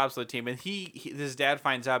going with the bobsled team, and his dad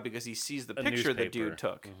finds out because he sees the A picture the newspaper. dude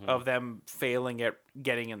took Mhm. of them failing at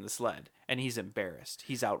getting in the sled, and he's embarrassed.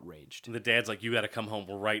 He's outraged. The dad's like, you got to come home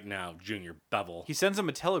right now, Junior Bevel. He sends him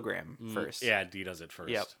a telegram first. Yeah, he does it first.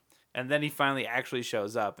 Yep. And then he finally actually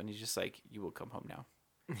shows up, and he's just like, "You will come home now."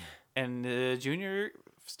 And Junior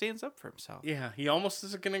stands up for himself. Yeah, he almost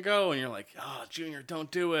isn't going to go, and you're like, oh, Junior, don't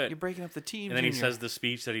do it. You're breaking up the team. And then he Junior. says the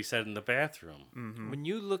speech that he said in the bathroom. Mm-hmm. When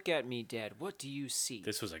you look at me, Dad, what do you see?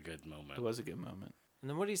 This was a good moment. It was a good moment. And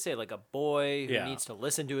then what did he say? Like a boy who Yeah. needs to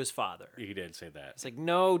listen to his father. He did say that. It's like,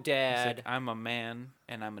 no, He's Dad. like, I'm a man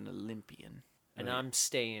and I'm an Olympian. And I'm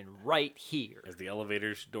staying right here. As the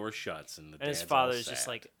elevator door shuts and And his dad's all father's just sad.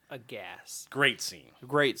 like aghast. Great scene.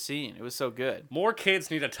 Great scene. It was so good. More kids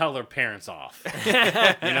need to tell their parents off.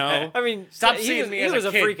 You know? I mean, Stop he seeing was, me he as was a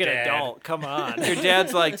a kid, freaking Dad. adult. Come on. Your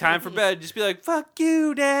dad's like, time for bed. Just be like, fuck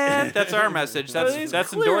you, Dad. That's our message. Well, That's he's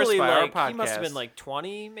endorsed by clearly, our like, podcast. He must have been like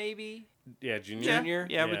 20, maybe. Yeah, junior. Junior?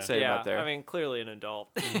 Yeah, I would say about there. I mean, clearly an adult.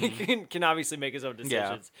 He can obviously make his own Yeah.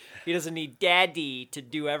 decisions. He doesn't need daddy to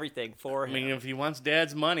do everything for I him. mean, if he wants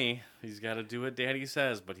dad's money, he's got to do what daddy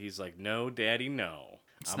says. But he's like, no, daddy, no.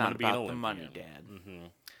 It's I'm not gonna be an about the money, Olympian." Dad. Mm-hmm.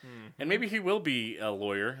 And maybe he will be a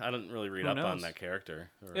lawyer. I didn't really read Who up on knows? that character.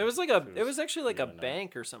 or It was like if it was actually like a really know.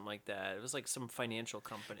 bank or something like that. It was like some financial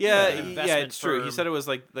company. Yeah, an yeah, investment it's true. He firm. said it was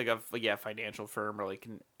like a financial firm or like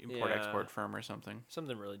an import-export Yeah. firm or something.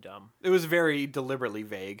 Something really dumb. It was very deliberately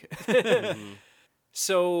vague.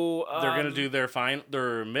 So They're gonna do their final.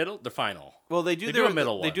 Well, they do They their do a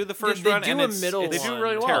middle They one. do the first They run do and a it's, middle it's They do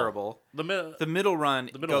really well. terrible. The middle run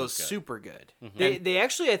middle goes one's good. super good. They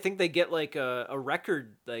actually, I think they get like a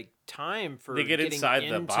record like time for They get getting inside the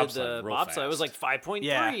into bobsled real bobsled. It was like fast.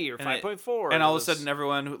 5.3 or 5.4. And all of a It was- sudden,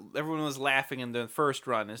 everyone was laughing in the first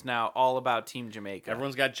run is now all about Team Jamaica.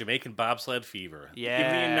 Everyone's got Jamaican bobsled fever. Even the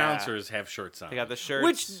Yeah. announcers have shirts on. They got the shirts.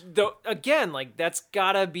 Which, though, again, like that's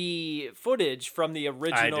gotta be footage from the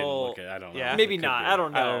original. I didn't look at. I don't know. Yeah. Maybe It could not. be. I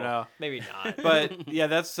don't know. I don't know. Maybe not. But yeah,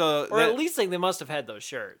 that's so. or at least like they must have had those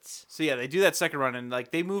shirts. So yeah, they do that second run and like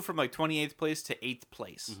they move from like 28th place to 8th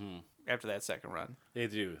place Mm-hmm. after that second run. They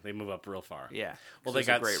do. They move up real far. Yeah. Well, 'cause they it's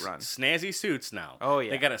a got great run. snazzy suits now. Oh, yeah.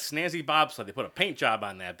 They got a snazzy bobsled. They put a paint job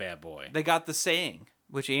on that bad boy. They got the saying,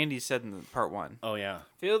 which Andy said in part 1. Oh yeah.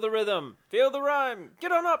 Feel the rhythm. Feel the rhyme.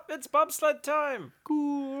 Get on up. It's bobsled time.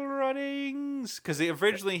 Cool runnings. Because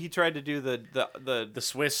originally he tried to do the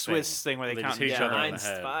Swiss thing where they just count hit each down. other on the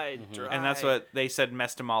Einstein head. drive. And that's what they said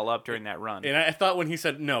messed them all up during that run. And I thought when he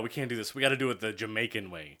said, no, we can't do this. We got to do it the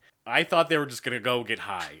Jamaican way. I thought they were just going to go get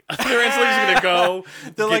high. They're instantly just going to go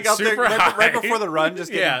They're like get up there super right, high. right before the run,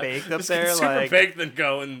 just getting baked up just there. get super Like, baked, then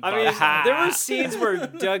go and I mean, bobsled. there were scenes where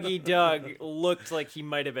Dougie Doug looked like he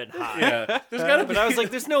might have been high. Yeah. There's gotta But be, I was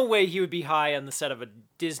like, there's no way he would be high on the set of a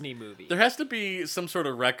Disney movie. there has to be some sort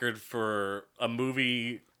of record for a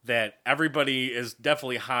movie that everybody is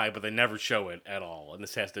definitely high, but they never show it at all. And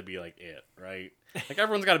this has to be like it, right? Like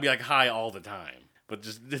everyone's got to be like high all the time, but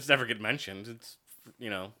just never get mentioned. It's,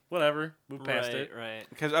 whatever. Move past right, it. right.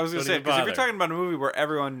 Because I was going Don't to say, even because if bother. you're talking about a movie where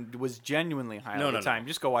everyone was genuinely high all the No. time,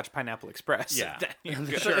 just go watch Pineapple Express. Yeah, Then you're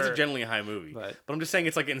it's, good. it's a generally high movie, But- but I'm just saying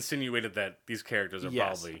it's like insinuated that these characters are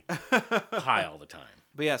Yes. probably high all the time.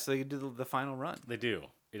 But yeah, so they do the final run. They do,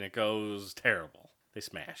 and it goes terrible. They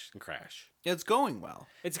smash and crash. Yeah, it's going well.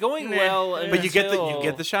 It's going well, But you get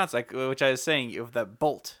until- the shots like which I was saying of that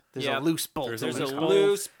bolt. There's Yeah. a loose bolt. There's There's a in the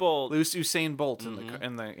loose bolt. loose Usain Bolt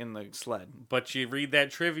in the sled. But you read that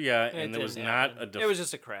trivia, It and there was didn't not happen. a. It was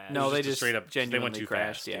just a crash. No, it was they a just straight up. They went genuinely too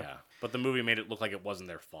crashed, fast. yeah. But the movie made it look like it wasn't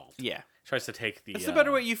their fault. Yeah. Tries to take the. It's the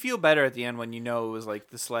better way. You feel better at the end when you know it was like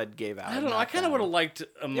the sled gave out. I don't know. I kind of would have liked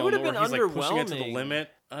a moment would've where been he's like pushing it to the underwhelming.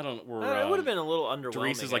 limit. I don't. Where, It would have been a little underwhelming.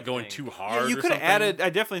 Dries is like I going think. too Yeah, hard. you or could have something. added. I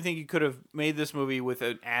definitely think you could have made this movie with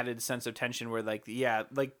an added sense of tension, where like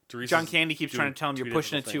Dries John is Candy keeps trying doing to tell him two you're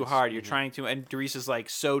pushing it different too things. hard. You're trying to, and Dries is like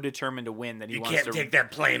so determined to win that he You wants can't to take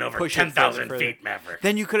that plane over push it 10,000 further. feet, Maverick.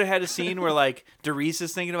 Then you could have had a scene where like Dries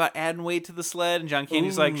is thinking about adding weight to the sled, and John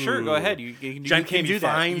Candy's like, "Sure, go ahead. You John can Candy do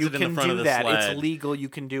that. finds You it in the can front do of the that. sled." It's legal. You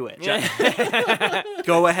can do it.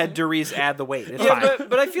 Go ahead, Dries. Add the weight. It's Yeah, fine.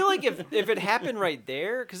 but I feel like if it happened right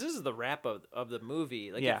there, because this is the wrap of the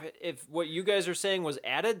movie. Like Yeah. if what you guys are saying was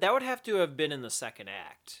added, that would have to have been in the second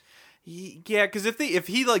act. Yeah, because if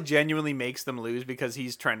he like genuinely makes them lose because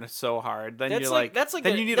he's trying so hard, then That's you're like- like that's like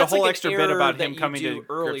then a- you need a that's whole like an extra bit error about that him you coming do to grips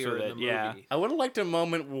earlier with in it. the Yeah, movie. I would have liked a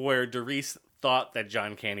moment where Dries thought that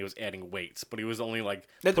John Candy was adding weights, but he was only like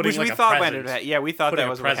putting which like we a thought present, might have. Yeah, we thought putting that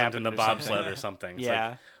was a what present happened in the or something. bobsled or something. It's Yeah.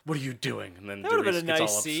 like, what are you doing? And then That would've Dries been a gets nice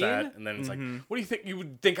all upset, scene. and then it's Mm-hmm. like, what do you think? You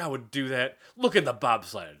would think I would do that? Look in the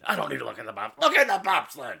bobsled. I don't need to look in the Look in the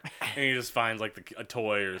bobsled. And he just finds like a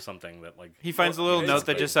toy or something that like He finds a little note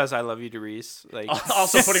that basically- just says "I love you, Dries." Like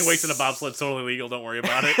Also, putting weights in a bobsled's totally legal. Don't worry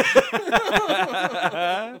about it.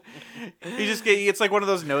 he gets like one of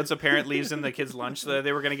those notes a parent leaves in the kid's lunch that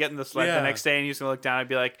they were gonna get in the sled Yeah. the next day, and he's gonna look down and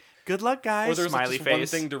be like, Good luck, guys. Or there's Smiley like this one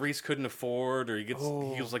face. thing Derice couldn't afford, or he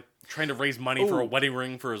was like trying to raise money for a wedding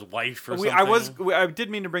ring for his wife or something. I did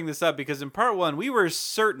mean to bring this up because in part 1 we were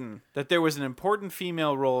certain that there was an important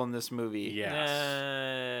female role in this movie. Yes.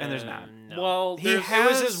 And there's not. No. Well, It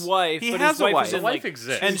was his wife. He but has his wife a wife. was in, The wife like,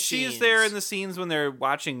 exists. two And she's scenes. there in the scenes when they're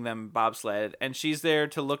watching them bobsled, and she's there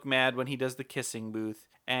to look mad when he does the kissing booth,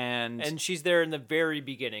 and she's there in the very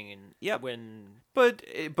beginning. And Yep. when but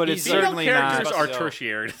it's Female certainly characters not are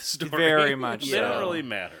tertiary to the story. Very much They so. don't really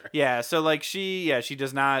matter. Yeah, so like she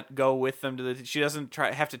does not go with them to the. She doesn't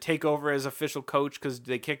have to take over as official coach because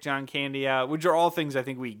they kicked John Candy out, which are all things I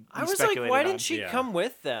think we I was like, speculated why on. didn't she come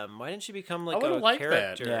with them? Why didn't she become I like would a have liked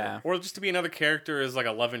character? that. Yeah. Or just to be another character as like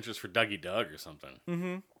a love interest for Dougie Doug or something.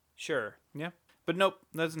 Mm-hmm. Sure. Yeah, but nope,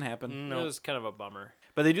 that doesn't happen. It was kind of a bummer.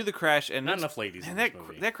 But they do the crash, and Not enough ladies And in that this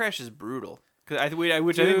movie. that crash is brutal. Which I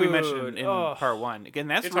think we mentioned in Dude, part 1. Again,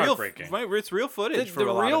 that's It's real. heartbreaking. It's real footage. The for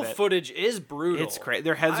a lot real of it. footage is brutal. It's crazy.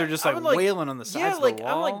 Their heads are just I like would, wailing on the sides of the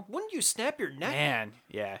wall. I'm like, wouldn't you snap your neck? Man,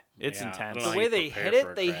 yeah, it's Yeah, I intense. don't know The how way you they prepare hit for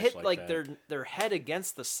it, a they crash hit like that. their head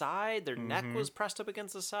against the side. Their neck was pressed up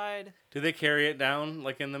against the side. Do they carry it down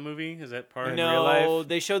like in the movie? Is that part of No, real life?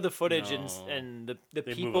 they showed the footage No. and the They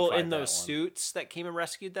people in movified those that one. suits that came and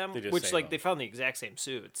rescued them, They just which saved like them. they found the exact same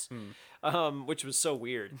suits, Hmm. which was so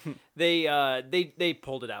weird. they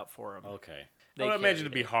pulled it out for them. Okay. They I would imagine carried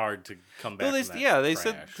it'd be it. hard to come back. Well, they, from that yeah, they crash.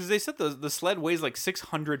 said because they said the sled weighs like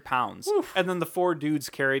 600 pounds, and then the 4 dudes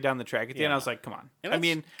carried down the track at the end. I was like, come on. And I that's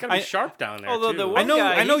mein, gotta be sharp down there. although too. the I one know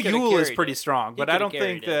guy, I know he coulda Yule is carried pretty it. strong, He but I coulda don't think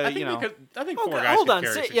carried it. that I think you know. I think Oh, 4 God, guys hold could on,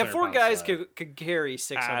 carry yeah, 4 600 guys pounds. could carry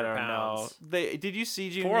 600 I don't pounds. know. Did you see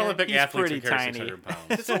Junior? 4 Olympic He's athletes pretty could carry tiny. 600 pounds.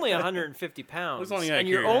 It's only 150 pounds, It's only gotta and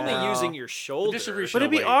you're carry only that. using your shoulder. distribution But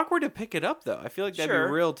it'd be weight. awkward to pick it up, though. I feel like that'd Sure.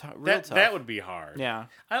 be real tough. That would be hard. Yeah,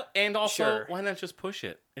 And also, Sure. why not just push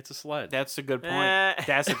it? It's a sled. that's a good point. Eh.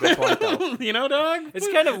 That's a good point, though. You know, dog? It's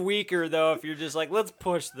kind of weaker though if you're just like, let's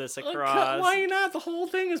push this across. Why not? The whole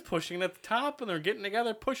thing is pushing it at the top, and they're getting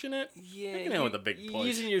together, pushing it. Yeah, They can hit with a big push.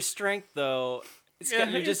 using your strength though. Yeah,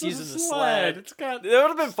 You're just it's a using the sled. It's got. It would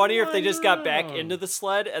have been funnier if they just got back around. into the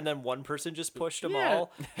sled and then one person just pushed them Yeah.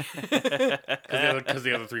 all. Because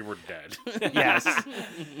the other 3 were dead. Yes.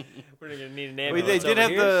 We're gonna need an They ambulance. did over have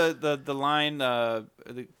here. the line.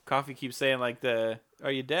 The coffee keeps saying like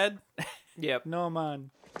 "Are you dead?" Yep. No,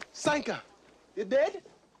 man. Sanka, you dead?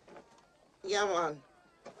 Yeah, man.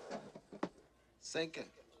 Senka,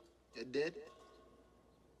 you dead?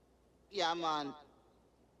 Yeah, man.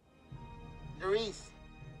 Derice,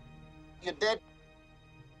 you dead?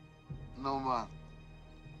 No, man.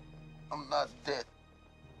 I'm not dead.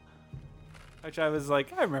 Which I was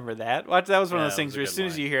like, I remember that. Watch, that was one Yeah, of those that things was a where as good soon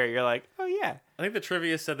as line. you hear it, you're like, oh yeah. I think the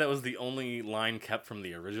trivia said that was the only line kept from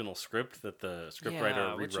the original script that the scriptwriter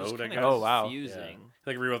Yeah, which was rewrote. I kinda guess. Oh, wow. confusing.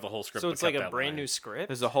 Like rewrote the whole script. So but it's like kept a that brand line. new script.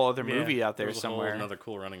 There's a whole other Yeah, movie out there was a whole somewhere. another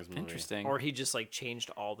Cool Runnings movie. Interesting. Or he just like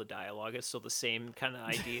changed all the dialogue. It's still the same kind of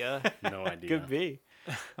idea. No idea. Could be.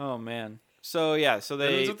 Oh man. So yeah. So It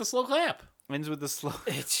they ends with the slow clap. ends with the slow.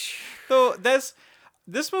 It's So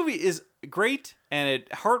this movie is great and it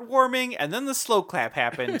heartwarming, and then the slow clap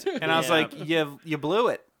happened, and I was Yeah. like, you blew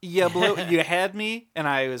it. You had me, and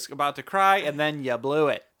I was about to cry, and then you blew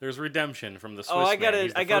it. There's redemption from the Swiss I man.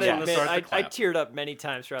 He's the I gotta first one to admit, start the I clap. teared up many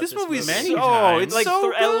times throughout This this movie's movie. Many so times. it's Like so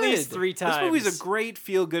th- at good. least 3 This movie's times. a great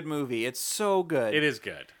feel good movie. It's so good. It is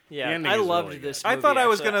good. The Yeah, ending I is loved really this good. I movie, thought I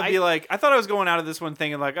was actually. gonna be like, I thought I was going out of this one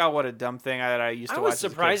thinking like, oh, what a dumb thing that I used to I watch. was as a kid.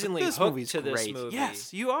 But surprisingly this hooked movie's to this great. movie.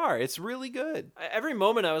 Yes, you are. It's really good. Every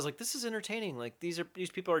moment I was like, this is entertaining. Like these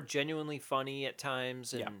people are genuinely funny at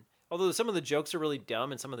times, and Yeah. although some of the jokes are really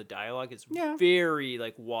dumb and some of the dialogue is Yeah. very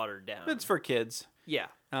like watered down. It's for kids. Yeah,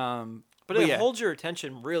 But but it yeah. holds your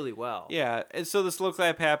attention really well. Yeah, and so the slow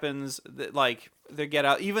clap happens. Like they get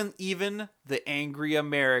out. Even the angry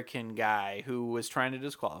American guy who was trying to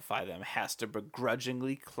disqualify them has to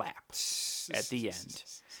begrudgingly clap at the end.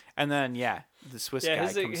 And then the Swiss guy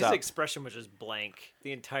his comes up. expression was just blank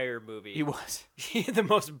the entire movie. He was. He had the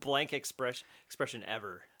most blank expression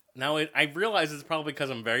ever. Now, I realize it's probably because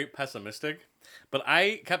I'm very pessimistic, but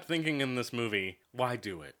I kept thinking in this movie, why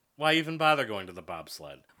do it? Why even bother going to the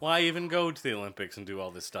bobsled? Why even go to the Olympics and do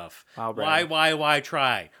all this stuff? Wow, Brad. Why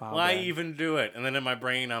try? Wow, Why Brad. even do it? And then in my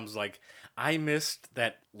brain, I was like, I missed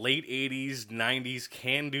that late 80s, 90s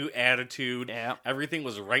can-do attitude. Yeah. Everything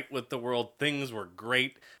was right with the world. Things were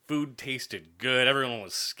great. food tasted good. Everyone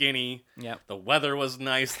was skinny. Yep. The weather was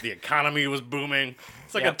nice. The economy was booming.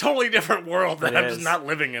 It's like Yep. a totally different world that It I'm is. just not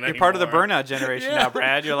living in anymore. You're part of the burnout generation now,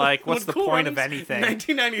 Brad. You're like, what's When the Cool point of Runnings anything?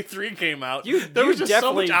 1993 came out. You there was just so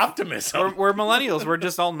definitely- much optimism. We're millennials. We're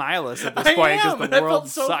just all nihilists at this I point am, because and the I world felt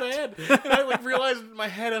so sucked. bad. And I like realized in my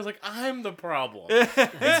head, I was like, I'm the problem.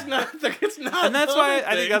 It's not. It's not. And that's the why other I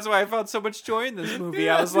think thing. that's why I found so much joy in this movie.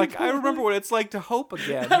 Yeah. I was like, I remember what it's like to hope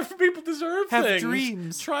again. People deserve Have things.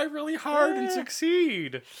 dreams. Try really hard and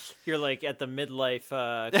succeed. You're like at the midlife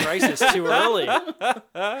crisis too early.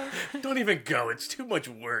 Don't even go. It's too much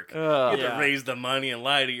work. You Ugh. have Yeah. to raise the money and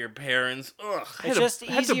lie to your parents. Ugh. It's just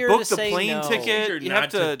had to easier book to the say plane no. ticket. You're You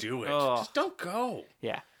not have to do it. Ugh. Just don't go.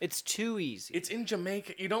 Yeah. It's too easy. It's in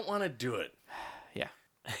Jamaica. You don't want to do it. Yeah.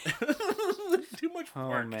 Too much Oh,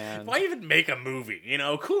 work. man. Why even make a movie? You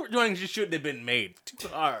know, Cool Runnings just shouldn't have been made. It's too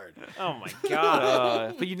hard. Oh my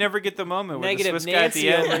god. But you never get the moment where Negative the Swiss guy at the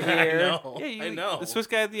Nancy end. over here. I know. Yeah, I know. The Swiss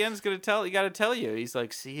guy at the end is gonna tell. You got to tell you. He's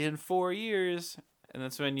like, "See you in 4 years," and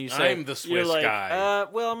that's when you say, I'm the Swiss You're like, guy.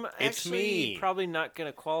 well, I'm It's actually me. probably not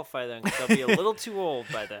gonna qualify then because I'll be a little too old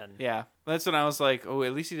by then. "Yeah." That's when I was like, "Oh,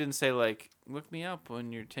 at least he didn't say like, look me up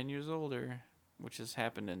when you're 10 years older," which has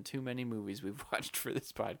happened in too many movies we've watched for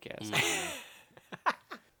this podcast.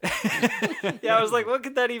 Yeah, I was like, what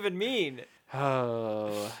could that even mean?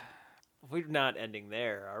 Oh, We're not ending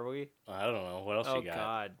there, are we? I don't know. What else Oh you got?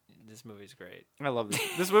 god, this movie's great. I love this.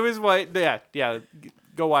 This movie's what? Yeah.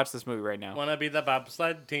 Go watch this movie right now. Wanna be the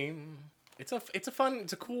bobsled team? It's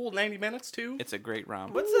a cool 90 minutes too. It's a great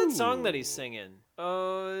romp. What's that song that he's singing?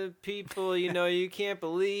 Oh, people, you can't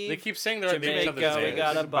believe. They keep saying they're Jamaica, we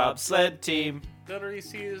got a bobsled team.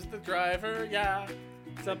 Literacy is the driver, yeah.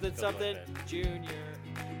 Something, Junior.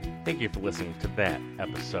 Thank you for listening to that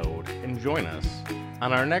episode, and join us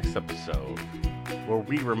on our next episode, where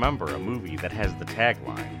we remember a movie that has the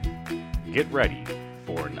tagline, "Get ready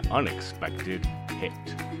for an unexpected hit."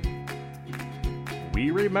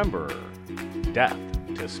 We remember Death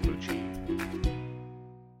to Smoochie.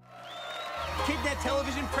 KidNet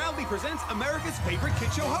Television proudly presents America's favorite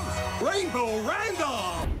kid show host, Rainbow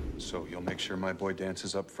Randolph! So you'll make sure my boy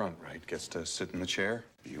dances up front, right? Gets to sit in the chair?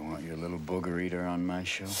 You want your little booger eater on my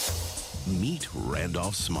show? Meet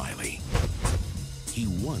Randolph Smiley. He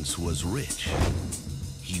once was rich.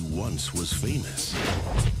 He once was famous.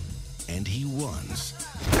 And he once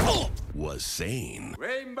was sane.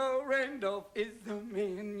 Rainbow Randolph is the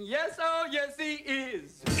man. Yes, oh yes, he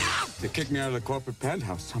is. They kicked me out of the corporate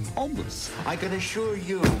penthouse. I'm homeless. I can assure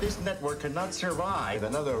you, this network cannot survive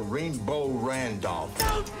another Rainbow Randolph.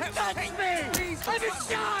 Don't touch me! I'm a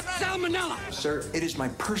shot! Salmonella! Sir, it is my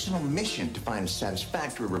personal mission to find a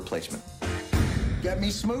satisfactory replacement. Get me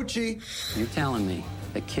Smoochie. You're telling me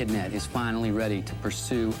that KidNet is finally ready to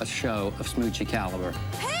pursue a show of Smoochie caliber.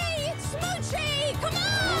 Hey, it's Smoochie! Come on!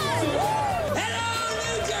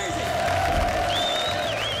 Hello, New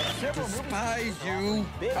Jersey! Despise you.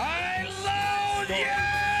 I loathe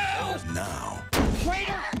you! Now,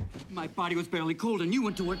 Waiter! My body was barely cold and you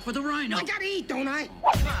went to work for the Rhino. I gotta eat, don't I?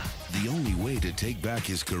 the only way to take back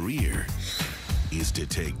his career is to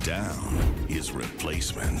take down his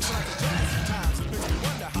replacement.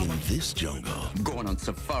 In this jungle, Going on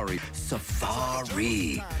safari.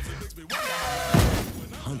 Safari.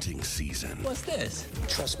 hunting season What's this?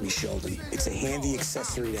 Trust me, Sheldon. It's a handy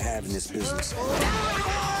accessory to have in this business.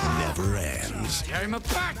 never ends. Tear him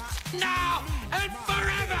apart! Now and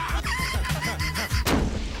forever!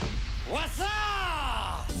 What's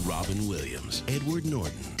up? Robin Williams, Edward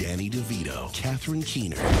Norton, Danny DeVito, Catherine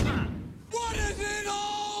Keener. What does it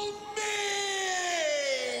all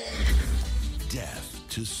mean? Death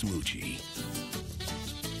to Smoochie.